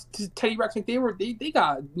Teddy Rex. Like they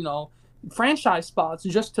got franchise spots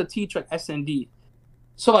just to teach like S&D.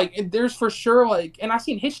 So like there's for sure like, and I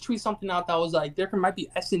seen Hitch tweet something out that was like there might be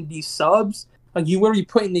S&D subs. Like you literally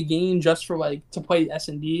put in the game just for like to play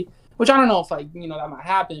S&D, which I don't know if like that might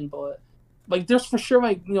happen, but. Like there's for sure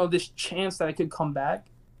like this chance that it could come back.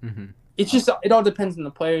 Mm-hmm. It's just it all depends on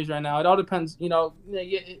the players right now. It all depends, it all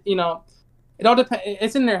depends.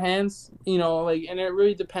 It's in their hands, like, and it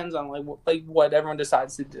really depends on like what everyone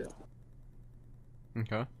decides to do.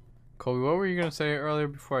 Okay, Colby, what were you gonna say earlier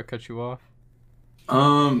before I cut you off?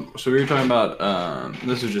 So we were talking about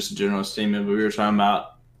this is just a general statement, but we were talking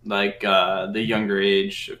about like the younger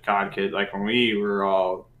age of COD kids, like when we were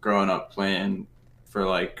all growing up playing for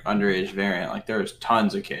like underage variant, like there was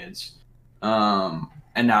tons of kids.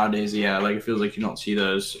 And nowadays, yeah, like it feels like you don't see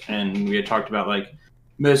those. And we had talked about like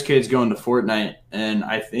most kids going to Fortnite, and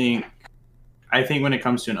I think when it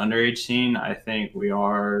comes to an underage scene, I think we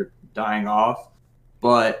are dying off.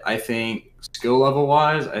 But I think skill level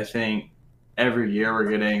wise, I think every year we're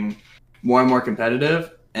getting more and more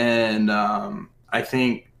competitive, and I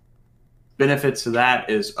think benefits to that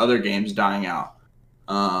is other games dying out.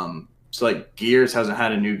 So like Gears hasn't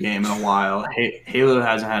had a new game in a while. Halo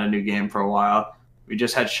hasn't had a new game for a while. We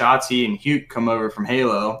just had Shotzi and Hugh come over from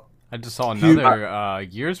Halo. I just saw another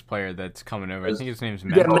Gears player that's coming over. I think his name's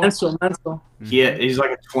Yeah, Mental. mental. He's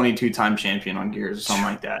like a 22-time champion on Gears or something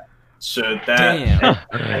like that. So that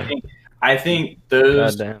Damn. I think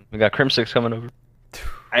those God damn. We got Crim6 coming over.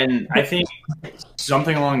 and I think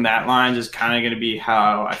something along that lines is kind of going to be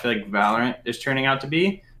how I feel like Valorant is turning out to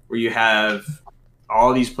be, where you have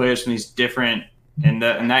all these players from these different, in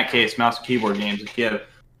that case, mouse and keyboard games. Like you have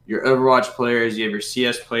your Overwatch players, you have your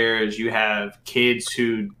CS players, you have kids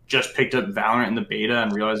who just picked up Valorant in the beta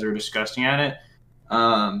and realized they were disgusting at it.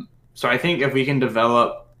 So I think if we can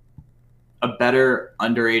develop a better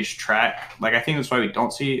underage track, like I think that's why we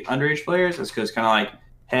don't see underage players. It's because kind of like,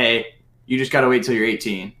 hey, you just got to wait till you're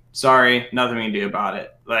 18. Sorry, nothing we can do about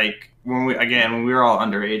it. Like when we were all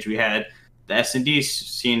underage, we had the S&D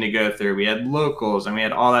scene to go through. We had locals, and we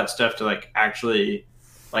had all that stuff to like actually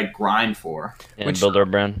like grind for. And build our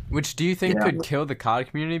brand. Which do you think could kill the COD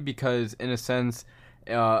community? Because in a sense,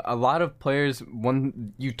 a lot of players,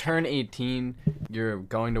 when you turn 18, you're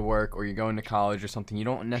going to work or you're going to college or something, you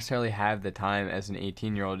don't necessarily have the time as an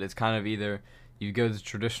 18-year-old. It's kind of either you go the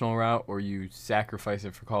traditional route or you sacrifice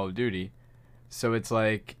it for Call of Duty. So it's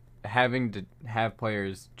like having to have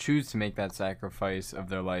players choose to make that sacrifice of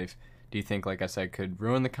their life. Do you think, like I said, could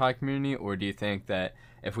ruin the COD community? Or do you think that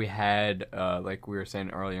if we had, like we were saying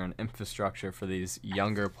earlier, an infrastructure for these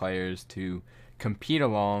younger players to compete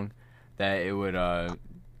along, that it would,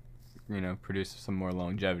 produce some more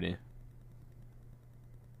longevity?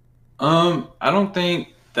 I don't think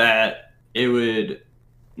that it would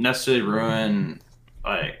necessarily ruin,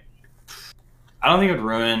 like, I don't think it would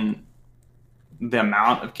ruin the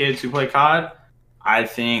amount of kids who play COD. I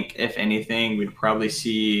think, if anything, we'd probably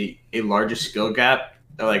see a larger skill gap,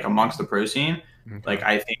 like, amongst the pro scene. Okay. Like,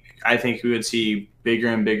 I think we would see bigger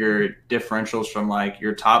and bigger differentials from, like,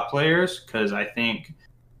 your top players, because I think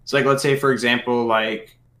it's like, let's say, for example,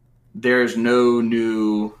 like, there's no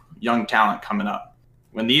new young talent coming up.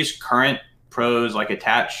 When these current pros like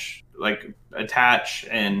Attach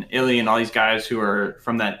and Illy and all these guys who are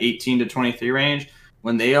from that 18 to 23 range,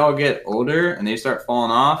 when they all get older and they start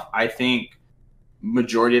falling off, I think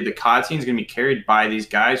majority of the COD scene is going to be carried by these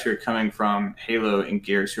guys who are coming from Halo and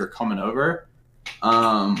Gears who are coming over.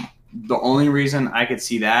 The only reason I could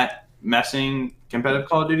see that messing competitive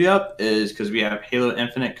Call of Duty up is because we have Halo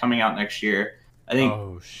Infinite coming out next year. I think.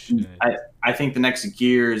 Oh shit! I think the next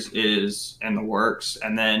Gears is in the works,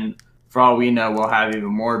 and then for all we know, we'll have even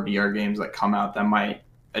more BR games that come out that might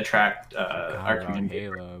attract our community.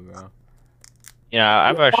 Halo, bro. Yeah, I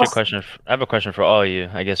have actually a question for all of you.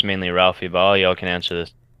 I guess mainly Ralphie, but all y'all can answer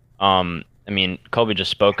this. I mean, Kobe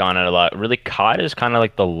just spoke on it a lot. Really, COD is kind of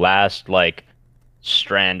like the last like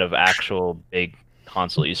strand of actual big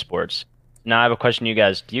console esports. Now, I have a question to you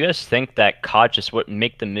guys. Do you guys think that COD just would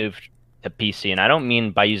make the move to PC? And I don't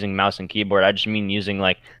mean by using mouse and keyboard. I just mean using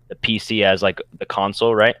like the PC as like the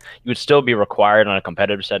console, right? You would still be required on a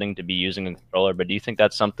competitive setting to be using a controller, but do you think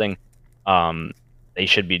that's something they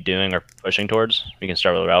should be doing or pushing towards? We can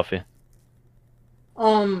start with Ralphie.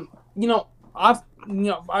 I've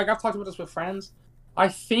talked about this with friends. I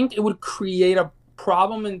think it would create a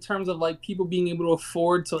problem in terms of like people being able to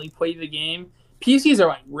afford to like play the game. PCs are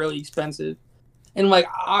like really expensive. And like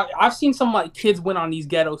I've seen some like kids win on these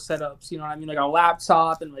ghetto setups, you know what I mean, like a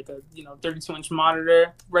laptop and like a 32-inch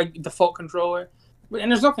monitor, default controller,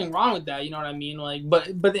 and there's nothing wrong with that, you know what I mean, like but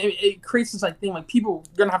it creates this like thing like people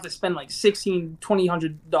are gonna have to spend like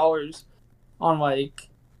 $1,600-$2,000 on like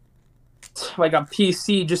a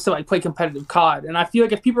PC just to like play competitive COD, and I feel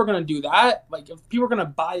like if people are gonna do that, like if people are gonna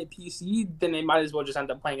buy a PC, then they might as well just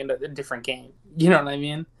end up playing a different game, you know what I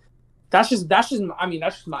mean. That's just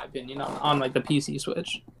my opinion on like the PC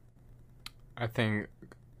Switch. I think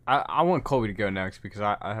I want Colby to go next because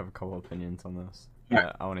I have a couple opinions on this.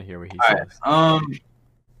 Yeah, I want to hear what he says. I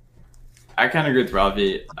kind of agree with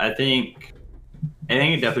Ralphie. I think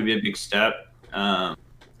it'd definitely be a big step. I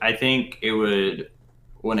think it would,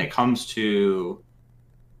 when it comes to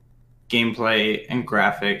gameplay and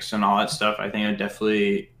graphics and all that stuff, I think it would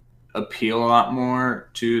definitely appeal a lot more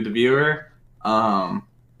to the viewer.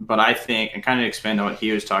 But I think, and kind of expand on what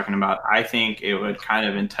he was talking about, I think it would kind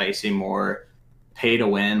of entice a more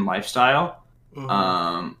pay-to-win lifestyle.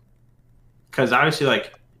 Because obviously,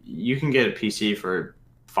 like, you can get a PC for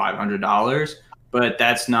 $500, but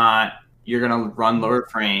that's not, you're going to run lower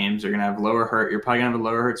frames, you're going to have lower hertz, you're probably going to have a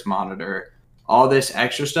lower hertz monitor, all this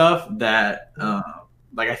extra stuff that,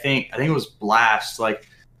 like, I think it was Blast, like,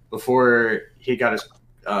 before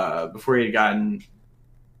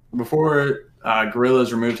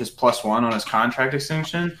Gorillas removed his +1 on his contract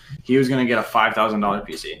extension, he was going to get a $5,000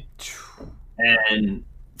 PC. And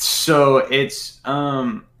so it's,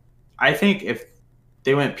 I think if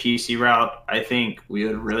they went PC route, I think we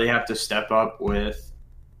would really have to step up with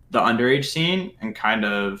the underage scene and kind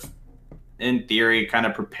of, in theory, kind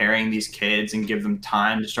of preparing these kids and give them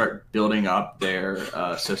time to start building up their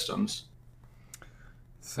systems.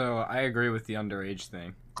 So I agree with the underage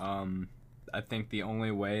thing. I think the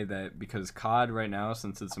only way that, because COD right now,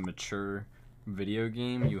 since it's a mature video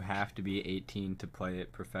game, you have to be 18 to play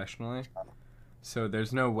it professionally. So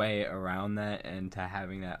there's no way around that and to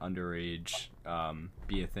having that underage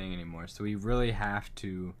be a thing anymore. So we really have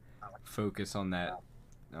to focus on that,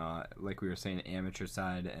 like we were saying, amateur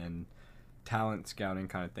side and talent scouting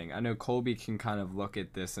kind of thing. I know Colby can kind of look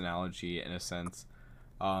at this analogy in a sense.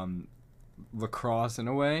 Lacrosse, in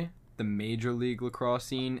a way, the major league lacrosse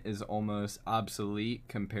scene is almost obsolete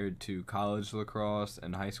compared to college lacrosse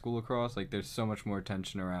and high school lacrosse. Like, there's so much more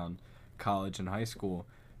attention around college and high school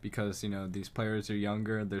because, you know, these players are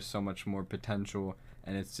younger, there's so much more potential,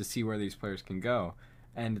 and it's to see where these players can go.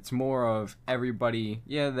 And it's more of everybody,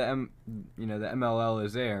 yeah, the MLL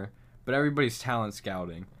is there, but everybody's talent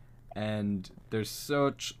scouting. And there's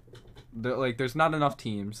not enough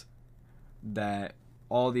teams that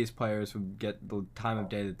all these players would get the time of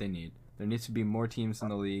day that they need. There needs to be more teams in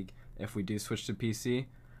the league if we do switch to PC.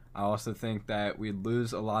 I also think that we'd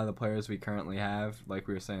lose a lot of the players we currently have. Like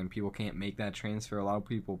we were saying, people can't make that transfer. A lot of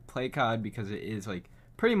people play COD because it is like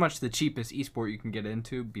pretty much the cheapest esport you can get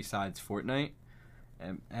into besides Fortnite.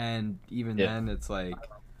 And even then, it's like,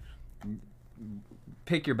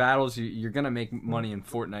 pick your battles. You're going to make money in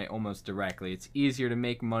Fortnite almost directly. It's easier to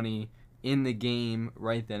make money in the game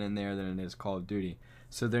right then and there than it is Call of Duty.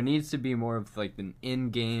 So there needs to be more of like an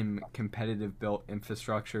in-game competitive built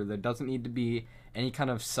infrastructure. There doesn't need to be any kind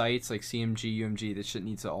of sites like CMG, UMG. This shit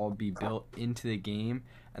needs to all be built into the game.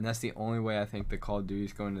 And that's the only way I think that Call of Duty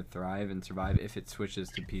is going to thrive and survive if it switches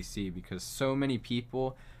to PC. Because so many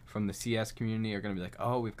people from the CS community are going to be like,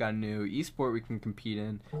 oh, we've got a new esport we can compete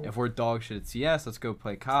in. If we're dog shit at CS, let's go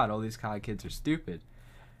play COD. All these COD kids are stupid.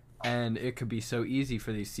 And it could be so easy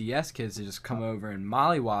for these CS kids to just come over and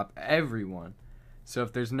mollywop everyone. So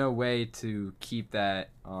if there's no way to keep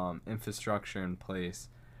that infrastructure in place,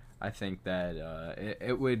 I think that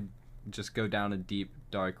it would just go down a deep,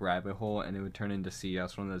 dark rabbit hole, and it would turn into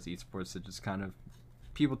CS, one of those esports that just kind of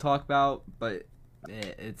people talk about, but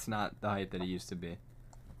it's not the hype that it used to be.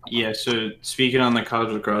 Yeah, so speaking on the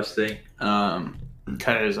college lacrosse thing,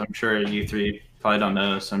 because I'm sure you three probably don't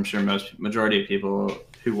know this. I'm sure majority of people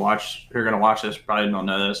who are going to watch this probably don't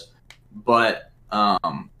know this, but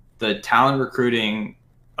the talent recruiting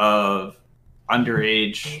of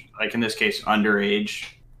underage, like in this case, underage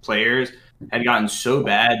players had gotten so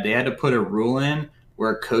bad, they had to put a rule in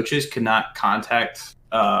where coaches could not contact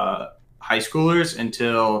high schoolers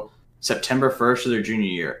until September 1st of their junior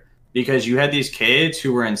year. Because you had these kids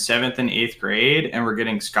who were in 7th and 8th grade and were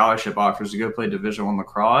getting scholarship offers to go play Division I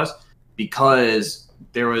lacrosse because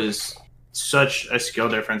there was such a skill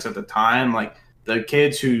difference at the time. Like the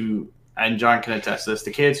kids who, and John can attest to this,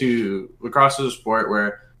 the kids who, lacrosse is a sport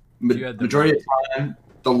where majority of the time,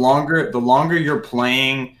 the longer you're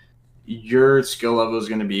playing, your skill level is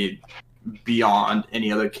going to be beyond any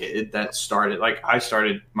other kid that started. Like I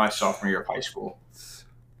started my sophomore year of high school.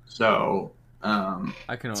 So, I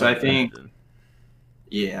think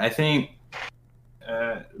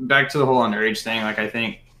back to the whole underage thing, like I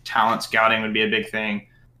think talent scouting would be a big thing.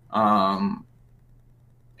 And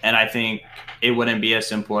I think it wouldn't be as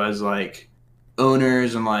simple as like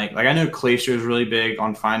owners and like I know Glacier is really big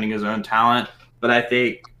on finding his own talent, but I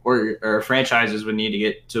think or franchises would need to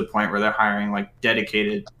get to a point where they're hiring like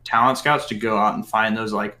dedicated talent scouts to go out and find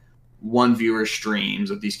those like one viewer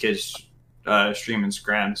streams of these kids streaming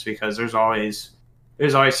scrims, because there's always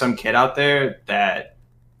some kid out there that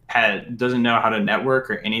doesn't know how to network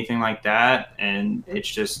or anything like that, and it's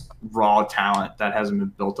just raw talent that hasn't been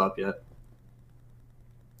built up yet.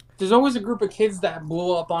 There's always a group of kids that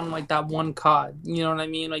blow up on like that one COD. You know what I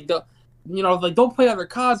mean? Like like don't play other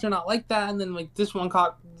CODs. They're not like that. And then like this one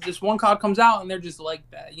COD comes out and they're just like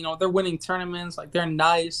that. They're winning tournaments. Like they're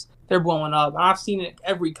nice. They're blowing up. And I've seen it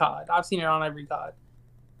every COD. I've seen it on every COD.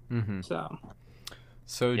 Mm-hmm.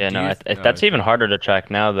 So Yeah, no, that's even harder to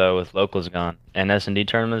track now though with locals gone and S&D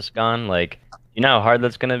tournaments gone. Like, you know how hard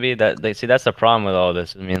that's gonna be. See, that's the problem with all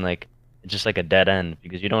this. I mean, like, it's just like a dead end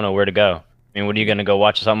because you don't know where to go. I mean, what are you gonna go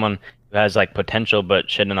watch someone who has like potential but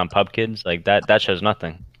shitting on pub kids? Like that shows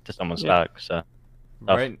nothing to someone's stock. So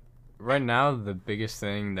right now, the biggest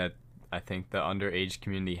thing that I think the underage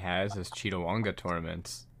community has is Cheetawanga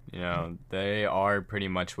tournaments. They are pretty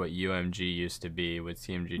much what UMG used to be, what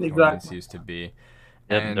CMG tournaments used to be.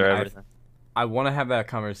 Yep, And they're everything. I want to have that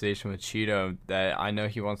conversation with Cheeto that I know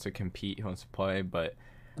he wants to compete, he wants to play, but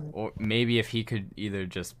or maybe if he could either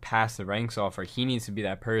just pass the ranks off or he needs to be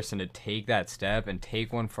that person to take that step and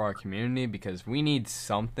take one for our community because we need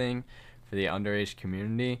something for the underage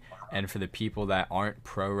community and for the people that aren't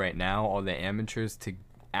pro right now, all the amateurs, to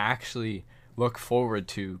actually look forward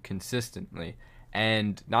to consistently.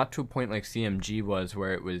 And not to a point like CMG was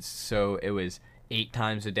where it was 8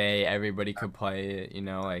 times a day, everybody could play it,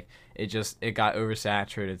 like it got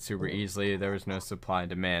oversaturated super easily. There was no supply and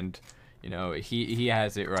demand. He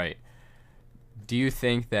has it right. Do you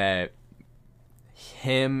think that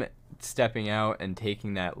him stepping out and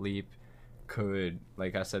taking that leap could,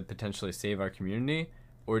 like I said, potentially save our community?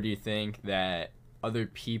 Or do you think that other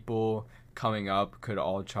people coming up could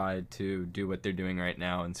all try to do what they're doing right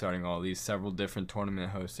now and starting all these several different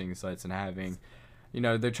tournament hosting sites and having,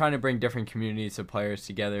 they're trying to bring different communities of players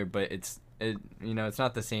together, but it's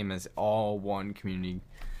not the same as all one community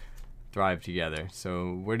thrive together.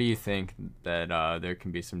 So where do you think that there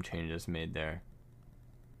can be some changes made there,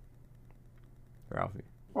 Ralphie?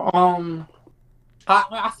 I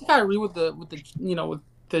think I agree with the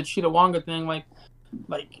Cheetawanga thing. Like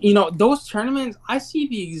those tournaments, I see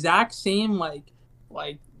the exact same kind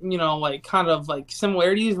of like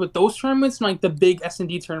similarities with those tournaments and like the big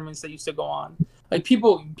S&D tournaments that used to go on. Like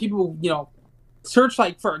people search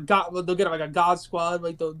like for a god. They'll get like a god squad.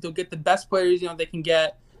 Like they'll get the best players they can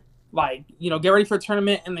get. Like get ready for a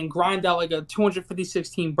tournament and then grind out like a 256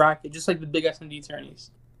 team bracket, just like the big S&D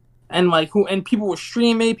tourneys. And people will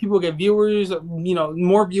stream it. People get viewers.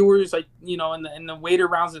 More viewers. Like in the later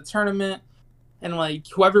rounds of the tournament. And like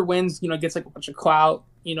whoever wins, gets like a bunch of clout.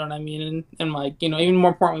 You know what I mean? And like even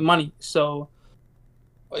more importantly, money. So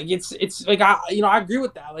like it's like I agree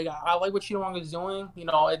with that. Like I like what Cheetawanga is doing.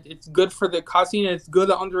 It's good for the COD scene. It's good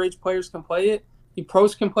that underage players can play it. The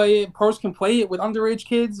pros can play it. Pros can play it with underage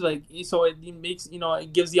kids. Like so it makes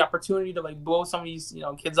it gives the opportunity to like blow some of these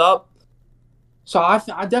kids up. So I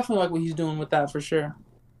definitely like what he's doing with that for sure.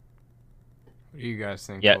 What do you guys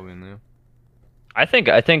think, Yeah. Colby and Lou? I think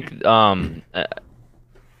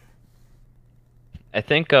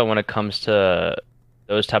when it comes to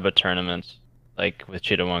those type of tournaments, like with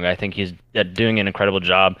Cheetawanga, I think he's doing an incredible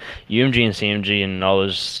job. UMG and CMG and all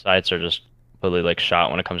those sites are just completely like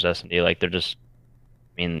shot when it comes to S&D. Like they're just,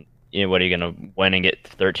 I mean, what are you gonna win and get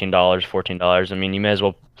 $13, $14? I mean, you may as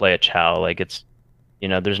well play a chow. Like it's,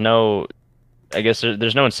 there's no, I guess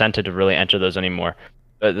there's no incentive to really enter those anymore.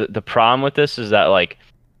 But the problem with this is that like,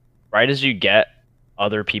 right as you get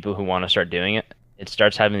other people who want to start doing it, it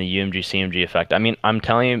starts having the UMG CMG effect. I mean, I'm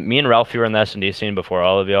telling you, me and Ralphie were in the S&D scene before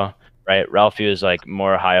all of y'all, right? Ralphie was like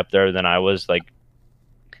more high up there than I was like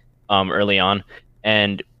early on,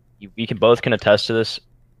 and we both can attest to this.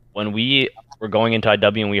 When we were going into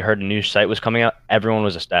IW and we heard a new site was coming out, everyone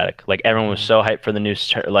was ecstatic. Like everyone was so hyped for the new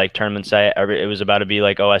tournament site. It was about to be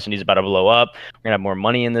like, oh, S&D's about to blow up. We're gonna have more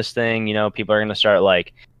money in this thing. People are gonna start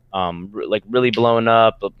like really blowing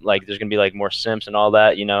up. Like there's gonna be like more simps and all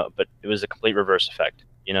that. But it was a complete reverse effect.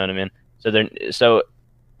 You know what I mean? So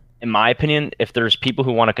in my opinion, if there's people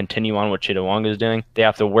who want to continue on what Cheetawanga is doing, they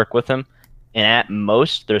have to work with him. And at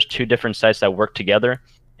most, there's 2 different sites that work together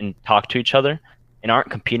and talk to each other and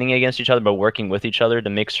aren't competing against each other, but working with each other to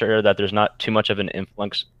make sure that there's not too much of an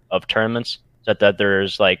influx of tournaments, so that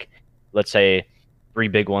there's like, let's say, 3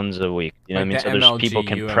 big ones a week. You know what I mean? So there's people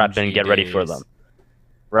can prep and get ready for them.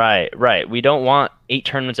 Right. We don't want 8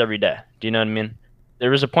 tournaments every day. Do you know what I mean?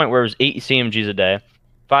 There was a point where it was 8 CMGs a day,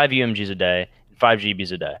 5 UMGs a day, and 5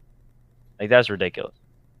 GBs a day. Like that's ridiculous.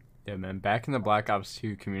 Yeah, man. Back in the Black Ops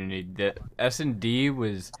 2 community, the S&D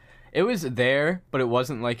was there, but it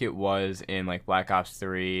wasn't like it was in like Black Ops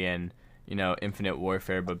 3 and Infinite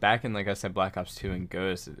Warfare. But back in, like I said, Black Ops 2 and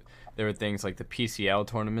Ghost, there were things like the PCL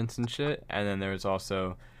tournaments and shit, and then there was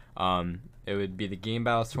also It would be the game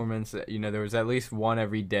battles tournaments. You know, there was at least one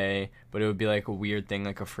every day, but it would be like a weird thing,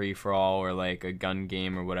 like a free for all or like a gun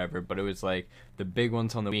game or whatever. But it was like the big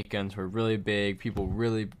ones on the weekends were really big. People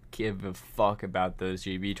really give a fuck about those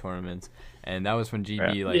GB tournaments, and that was when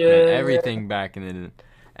GB like meant everything back in the.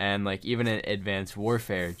 And like even in Advanced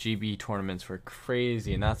Warfare, GB tournaments were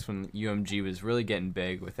crazy, and that's when UMG was really getting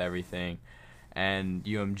big with everything. And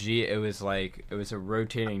UMG, it was a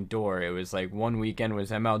rotating door. It was like one weekend was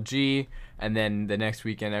MLG, and then the next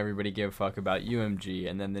weekend everybody gave a fuck about UMG,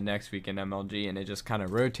 and then the next weekend MLG, and it just kind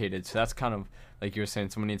of rotated. So that's kind of like you were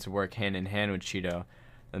saying, someone needs to work hand in hand with Cheeto,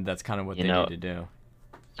 and that's kind of what they need to do.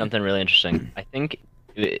 Something really interesting. I think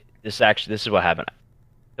this is what happened.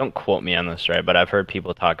 Don't quote me on this, right? But I've heard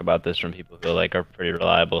people talk about this from people who like are pretty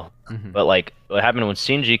reliable. Mm-hmm. But like what happened when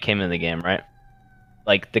CNG came in the game, right?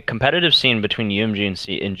 Like the competitive scene between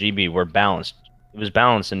UMG and GB were balanced. It was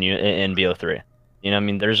balanced in BO3. You know what I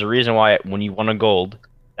mean? There's a reason why when you won a gold,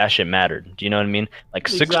 that shit mattered. Do you know what I mean? Like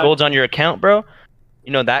 6 golds on your account, bro.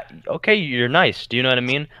 You know that? Okay, you're nice. Do you know what I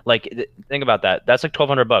mean? Like think about that. That's like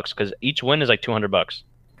 $1,200 because each win is like $200.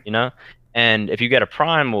 You know? And if you get a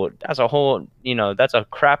prime, well, that's a whole. You know, that's a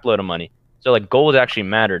crap load of money. So like gold actually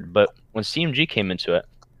mattered. But when CMG came into it,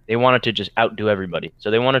 they wanted to just outdo everybody. So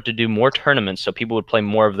they wanted to do more tournaments so people would play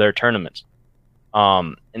more of their tournaments.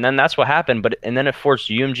 And then that's what happened. And then it forced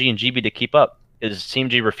UMG and GB to keep up because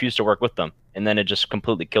CMG refused to work with them. And then it just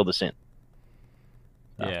completely killed the scene.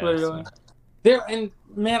 Yeah. Literally. There, and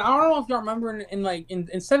man, I don't know if y'all remember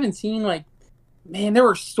in 17, like, man, there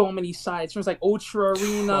were so many sites. There was like Ultra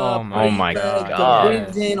Arena, oh my god,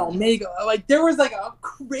 Division, Omega. Like there was like a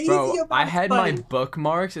crazy. Bro, I had my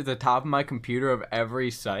bookmarks at the top of my computer of every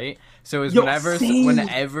site. So it was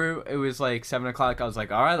whenever it was like 7 o'clock, I was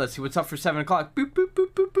like, all right, let's see what's up for 7 o'clock. Boop boop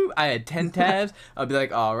boop boop boop. I had 10 tabs. I'd be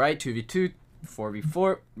like, all right, 2v2,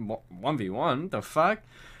 4v4, 1v1. The fuck?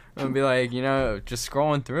 I'd be like, you know, just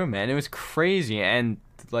scrolling through, man. It was crazy, and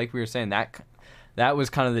like we were saying, that was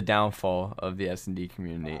kind of the downfall of the S&D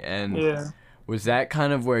community. And was that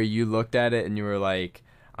kind of where you looked at it and you were like,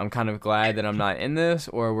 I'm kind of glad that I'm not in this,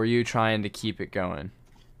 or were you trying to keep it going?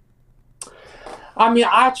 I mean,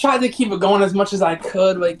 I tried to keep it going as much as I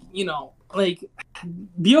could. Like, you know, like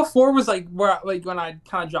BO4 was like where like when I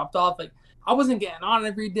kind of dropped off. Like I wasn't getting on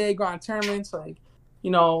every day, going to tournaments. Like,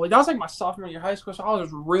 you know, like that was like my sophomore year of high school. So I was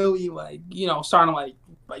really like, you know, starting to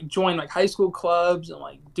like join like high school clubs and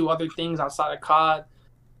like do other things outside of COD.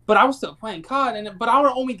 But I was still playing COD, but I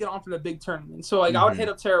would only get on for the big tournament. So like I would hit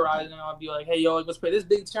up Terrorize and I'd be like, hey yo, like, let's play this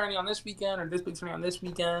big tourney on this weekend or this big tourney on this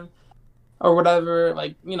weekend or whatever.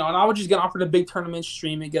 Like, you know, and I would just get on for the big tournament,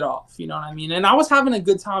 stream and get off. You know what I mean? And I was having a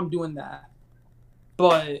good time doing that.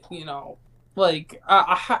 But, you know, like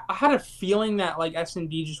I had a feeling that like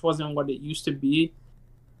S&D just wasn't what it used to be.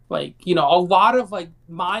 Like, you know, a lot of like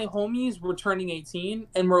my homies were turning 18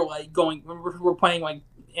 and we're like we're playing like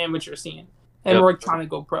amateur scene and we're trying to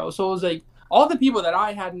go pro. So it was like all the people that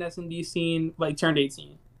I had in S&D scene like turned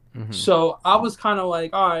 18. Mm-hmm. So I was kind of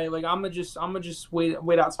like, all right, like I'm gonna just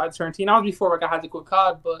wait outside turn 18. I was before like I had to quit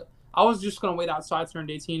COD, but I was just gonna wait outside turn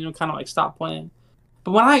 18 and kind of like stop playing.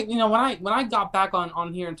 But when I got back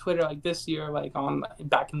on here on Twitter like this year, like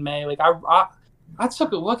back in May, like I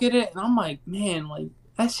took a look at it and I'm like, man, like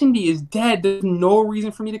S&D is dead. There's no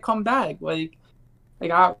reason for me to come back. Like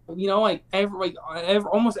I, you know,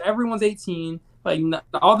 almost everyone's 18. Like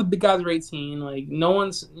all the big guys are 18. Like no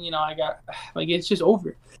one's, you know, like it's just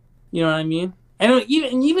over. You know what I mean? And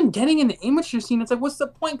even getting in the amateur scene, it's like, what's the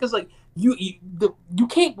point? Because like you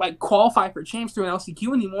can't like qualify for champs through an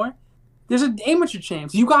LCQ anymore. There's an amateur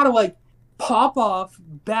champs. You gotta like pop off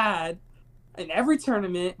bad in every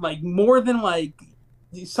tournament, like more than like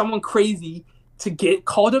someone crazy to get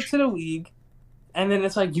called up to the league. And then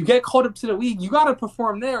it's like you get called up to the league, you gotta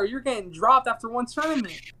perform there or you're getting dropped after one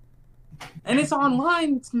tournament. And it's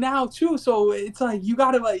online now too, so it's like you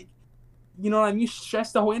gotta like, you know what I mean,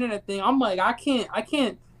 stress the whole internet thing. I'm like, I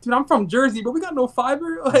can't dude, I'm from Jersey, but we got no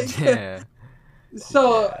fiber. Like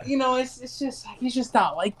so, you know, it's just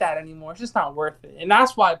not like that anymore. It's just not worth it. And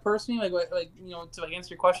that's why personally, like you know, to like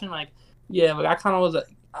answer your question, like, yeah, like I kinda was like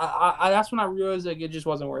I that's when I realized like it just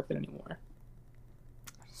wasn't worth it anymore.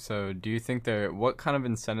 So do you think what kind of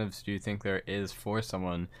incentives do you think there is for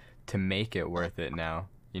someone to make it worth it now?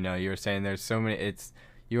 You know, you were saying there's so many,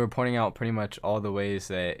 you were pointing out pretty much all the ways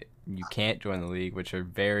that you can't join the league, which are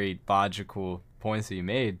very logical points that you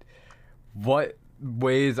made. What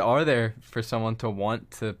ways are there for someone to want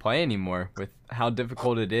to play anymore with how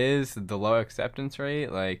difficult it is, the low acceptance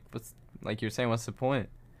rate? Like, like you're saying, what's the point?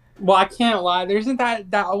 Well, I can't lie. There isn't that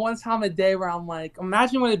one time a day where I'm like,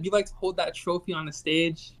 imagine what it'd be like to hold that trophy on the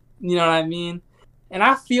stage. You know what I mean? And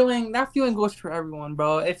that feeling goes for everyone,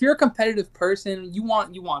 bro. If you're a competitive person, you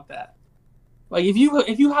want that. Like if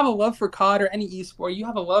you have a love for COD or any esport, you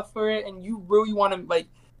have a love for it, and you really want to like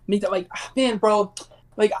make that like man, bro.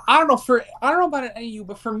 Like I don't know about any of you,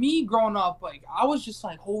 but for me growing up, like I was just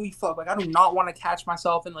like, holy fuck, like I do not want to catch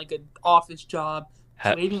myself in like an office job,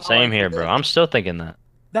 slaving my Same life here, away. bro. Like, I'm still thinking that.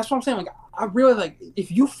 that's what I'm saying. Like I really like if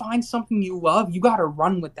you find something you love, you gotta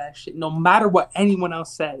run with that shit, no matter what anyone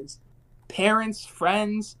else says. Parents,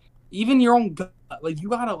 friends, even your own gut. Like you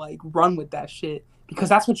gotta like run with that shit because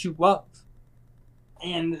that's what you love.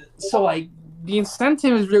 And so like the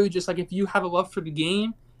incentive is really just like if you have a love for the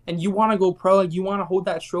game and you want to go pro, like you want to hold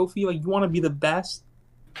that trophy, like you want to be the best.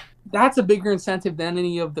 That's a bigger incentive than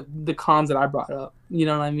any of the cons that I brought up. You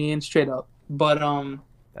know what I mean? Straight up. But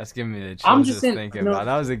That's giving me the I'm chills just just in. thinking You know, about it.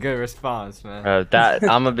 That was a good response, man. That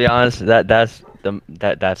I'm gonna be honest.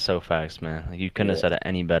 That's so facts, man. Like, you couldn't have yeah. said it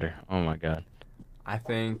any better. Oh my god. I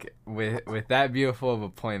think with that beautiful of a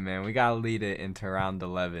point, man, we gotta lead it into round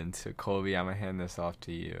 11. So Colby, I'm gonna hand this off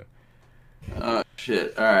to you.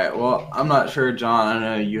 Shit. All right. Well, I'm not sure, John. I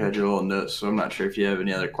know you had your little notes, so I'm not sure if you have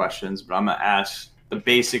any other questions, but I'm gonna ask the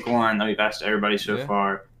basic one that we've asked everybody so Yeah.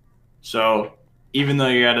 far. So, even though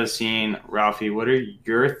you're out of the scene, Ralphie, what are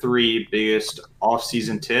your 3 biggest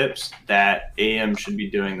off-season tips that AM should be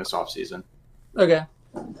doing this off-season? Okay.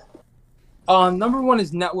 Number one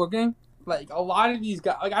is networking. Like a lot of these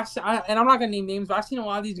guys, like and I'm not gonna name names, but I've seen a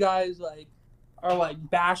lot of these guys like are like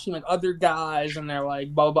bashing like other guys, and they're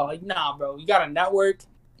like blah blah. Like, nah, bro, you gotta network,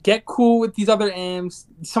 get cool with these other AMs.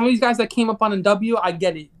 Some of these guys that came up on NW, I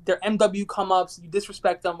get it. They're MW come ups. You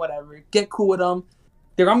disrespect them, whatever. Get cool with them.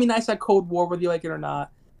 They're gonna be nice at Cold War, whether you like it or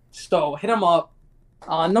not. So hit them up.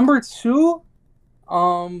 Number two,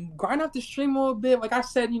 grind out the stream a little bit. Like I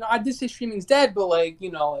said, I did say streaming's dead, but like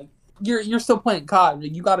like you're still playing COD.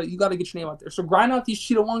 Like, you gotta get your name out there. So grind out these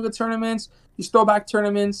Cheetah Wonga tournaments, these throwback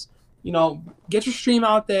tournaments. Get your stream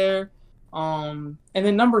out there. And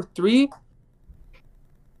then number three,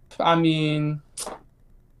 I mean,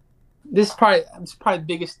 this is probably the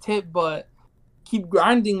biggest tip, but keep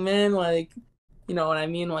grinding, man. Like, you know what I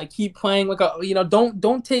mean? Like, keep playing. Like,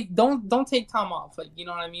 don't take time off. Like, you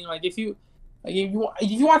know what I mean? Like, if you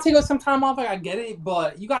want to take some time off, like I get it,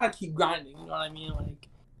 but you gotta keep grinding. You know what I mean? Like,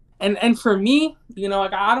 and for me,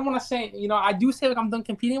 like I don't want to say, I do say like I'm done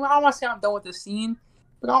competing, but I don't want to say I'm done with the scene.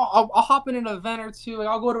 Like I'll hop in an event or two. Like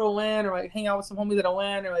I'll go to a LAN or like hang out with some homies at a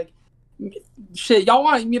LAN or like shit. Y'all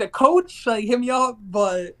want me to coach? Like hit me up.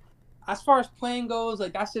 But as far as playing goes,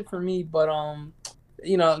 like that's it for me. But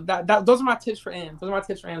that those are my tips for AMs. Those are my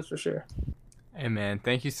tips for AMs for sure. Hey man,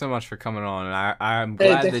 thank you so much for coming on. And I'm Hey,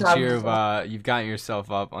 glad thanks for that having me. you've gotten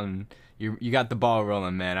yourself up on you got the ball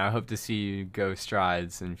rolling, man. I hope to see you go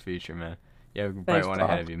strides in the future, man. You have a bright Thanks, one bro.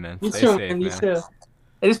 ahead of you, man. You Stay too, safe, man. You man. too.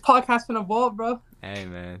 Hey, this podcast been evolved, bro. Hey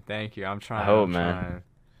man, thank you. I'm I trying. hope, I'm man. trying.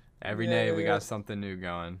 Every day we got something new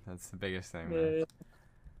going. That's the biggest thing, man. Yeah.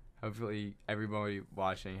 Hopefully everybody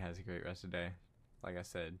watching has a great rest of the day. Like I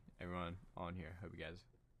said, everyone on here, hope you guys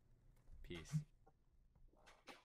peace.